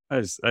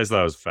 I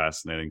thought it was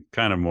fascinating,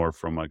 kind of more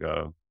from like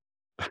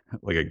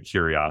a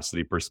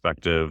curiosity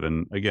perspective.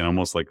 And again,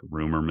 almost like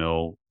rumor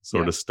mill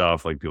sort of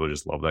stuff. Like people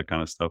just love that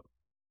kind of stuff.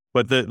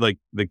 But the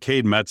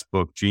Cade Metz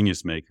book,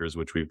 Genius Makers,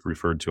 which we've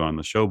referred to on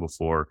the show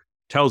before,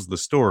 tells the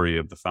story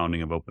of the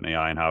founding of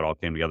OpenAI and how it all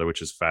came together,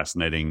 which is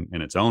fascinating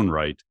in its own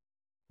right.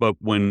 But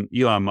when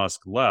Elon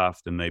Musk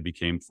left and they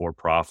became for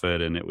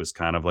profit, and it was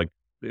kind of like,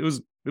 it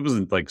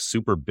wasn't like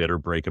super bitter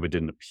breakup. It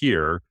didn't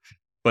appear.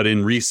 But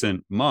in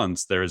recent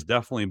months, there has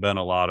definitely been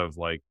a lot of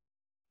like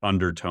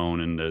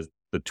undertone in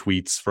the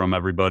tweets from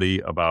everybody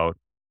about,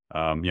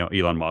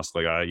 Elon Musk,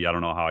 like, I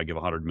don't know how I give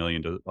 $100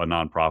 million to a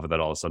nonprofit that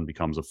all of a sudden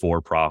becomes a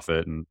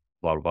for-profit and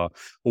blah, blah, blah.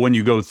 But when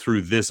you go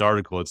through this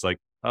article, it's like,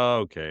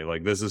 oh, okay,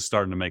 like this is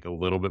starting to make a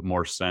little bit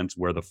more sense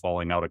where the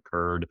falling out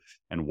occurred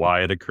and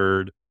why it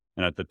occurred.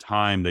 And at the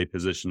time, they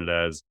positioned it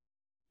as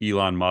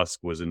Elon Musk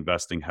was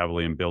investing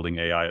heavily in building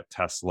AI at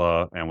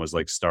Tesla and was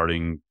like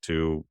starting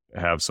to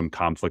have some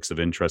conflicts of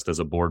interest as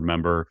a board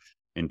member.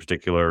 In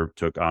particular,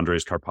 took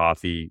Andres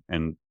Karpathy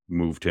and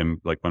moved him,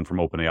 like went from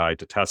OpenAI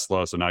to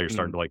Tesla. So now you're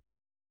starting to like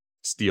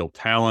steal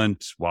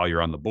talent while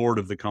you're on the board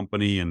of the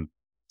company. And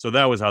so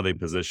that was how they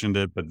positioned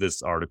it. But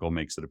this article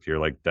makes it appear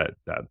like that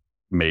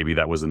maybe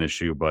that was an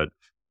issue, but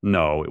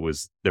no,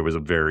 there was a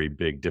very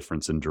big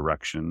difference in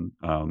direction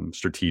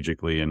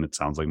strategically. And it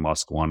sounds like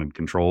Musk wanted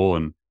control.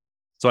 And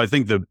so I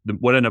think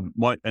what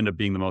ended up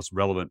being the most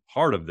relevant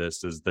part of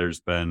this is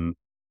there's been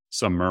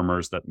some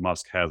murmurs that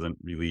Musk hasn't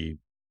really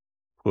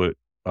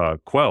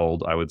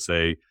quelled, I would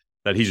say,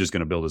 that he's just going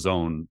to build his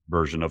own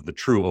version of the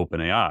true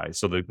OpenAI.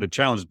 So the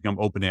challenge has become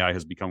OpenAI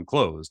has become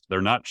closed.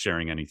 They're not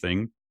sharing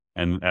anything.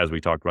 And as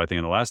we talked about, I think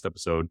in the last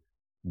episode,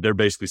 they're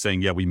basically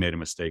saying, yeah, we made a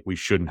mistake. We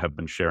shouldn't have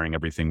been sharing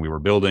everything we were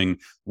building.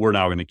 We're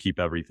now going to keep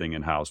everything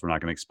in-house. We're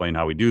not going to explain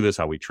how we do this,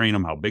 how we train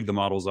them, how big the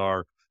models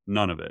are,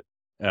 none of it.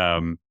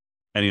 And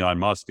Elon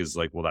Musk is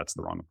like, well, that's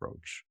the wrong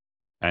approach.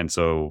 And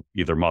so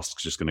either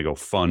Musk's just going to go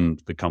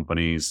fund the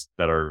companies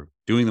that are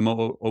doing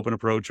the open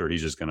approach, or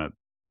he's just going to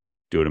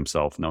do it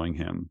himself, knowing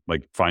him,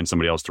 like find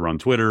somebody else to run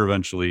Twitter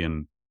eventually.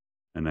 And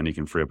then he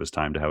can free up his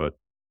time to have a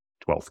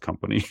 12th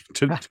company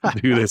to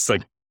do this.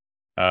 Like,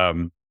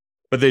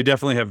 but they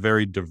definitely have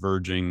very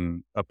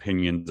diverging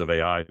opinions of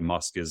AI.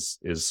 Musk is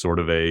sort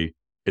of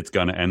it's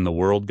going to end the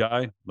world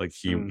guy. Like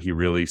he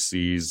really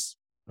sees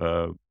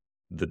the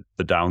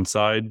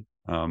downside.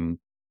 And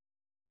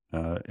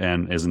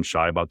isn't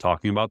shy about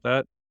talking about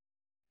that.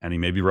 And he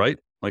may be right.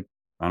 Like,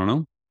 I don't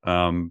know.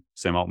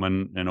 Sam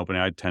Altman and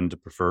OpenAI tend to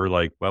prefer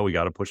like, well, we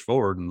got to push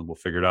forward and we'll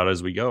figure it out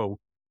as we go.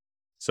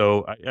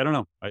 So I don't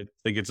know. I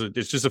think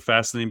it's just a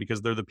fascinating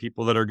because they're the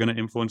people that are going to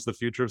influence the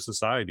future of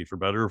society for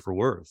better or for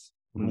worse.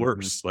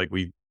 Like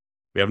we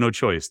have no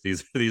choice.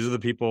 These are the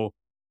people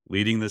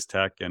leading this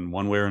tech, and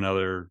one way or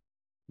another,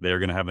 they're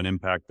going to have an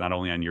impact not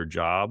only on your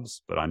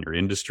jobs, but on your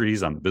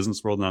industries, on the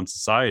business world, and on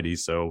society.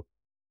 So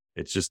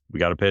it's just, we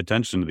got to pay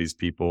attention to these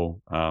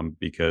people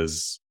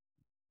because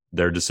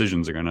their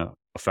decisions are going to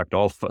affect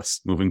all of us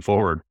moving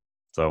forward.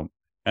 So,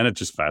 and it's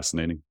just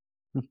fascinating.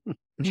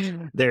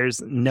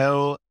 There's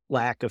no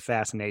lack of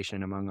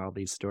fascination among all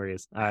these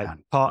stories.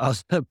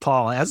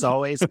 Paul, as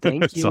always,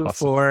 thank you awesome.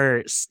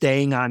 For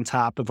staying on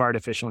top of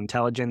artificial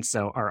intelligence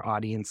so our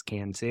audience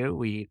can too.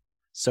 We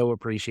so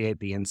appreciate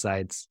the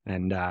insights,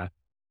 and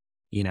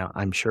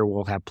I'm sure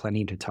we'll have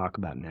plenty to talk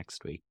about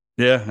next week.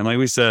 Yeah. And like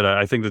we said,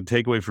 I think the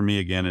takeaway for me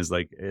again is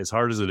like, as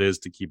hard as it is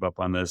to keep up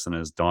on this and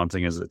as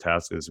daunting as the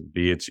task is to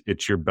be,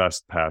 it's your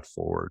best path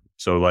forward.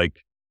 So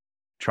like,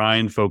 try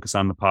and focus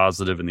on the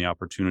positive and the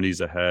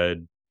opportunities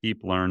ahead.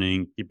 Keep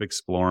learning, keep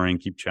exploring,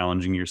 keep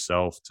challenging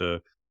yourself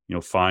to,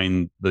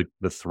 find the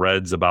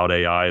threads about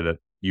AI that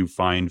you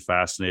find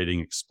fascinating,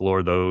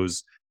 explore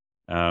those.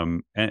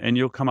 And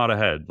you'll come out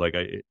ahead. Like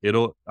I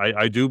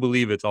do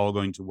believe it's all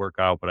going to work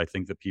out, but I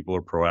think that people who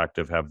are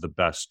proactive have the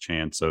best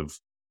chance of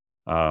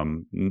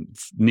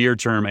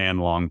near-term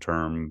and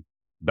long-term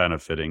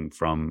benefiting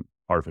from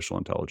artificial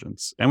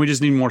intelligence. And we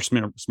just need more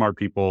smart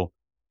people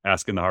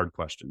asking the hard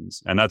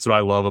questions. And that's what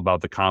I love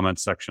about the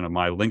comments section of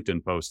my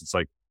LinkedIn post. It's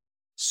like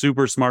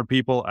super smart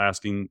people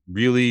asking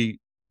really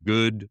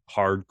good,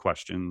 hard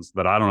questions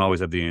that I don't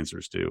always have the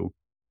answers to,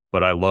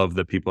 but I love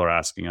that people are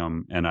asking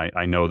them. And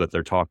I know that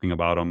they're talking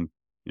about them,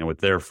 with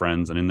their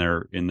friends and in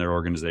their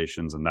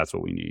organizations. And that's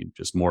what we need.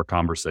 Just more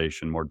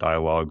conversation, more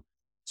dialogue,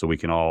 so we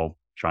can all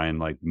try and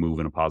like move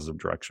in a positive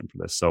direction for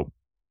this. So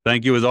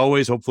thank you as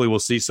always. Hopefully we'll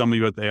see some of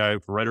you at the AI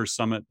for Writers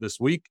Summit this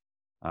week.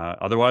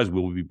 Otherwise,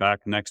 we'll be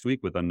back next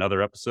week with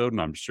another episode, and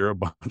I'm sure a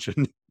bunch of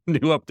new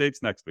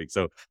updates next week.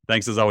 So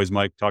thanks as always,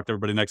 Mike. Talk to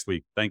everybody next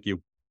week. Thank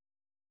you.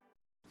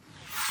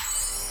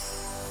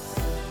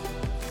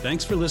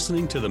 Thanks for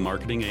listening to the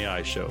Marketing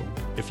AI Show.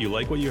 If you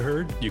like what you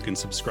heard, you can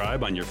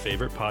subscribe on your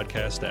favorite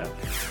podcast app.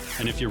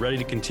 And if you're ready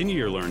to continue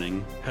your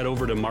learning, head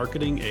over to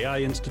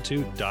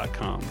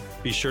marketingaiinstitute.com.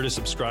 Be sure to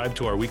subscribe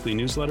to our weekly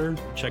newsletter,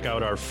 check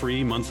out our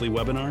free monthly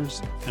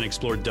webinars, and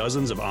explore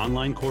dozens of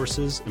online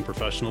courses and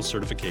professional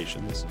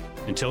certifications.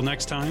 Until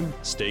next time,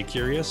 stay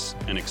curious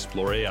and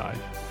explore AI.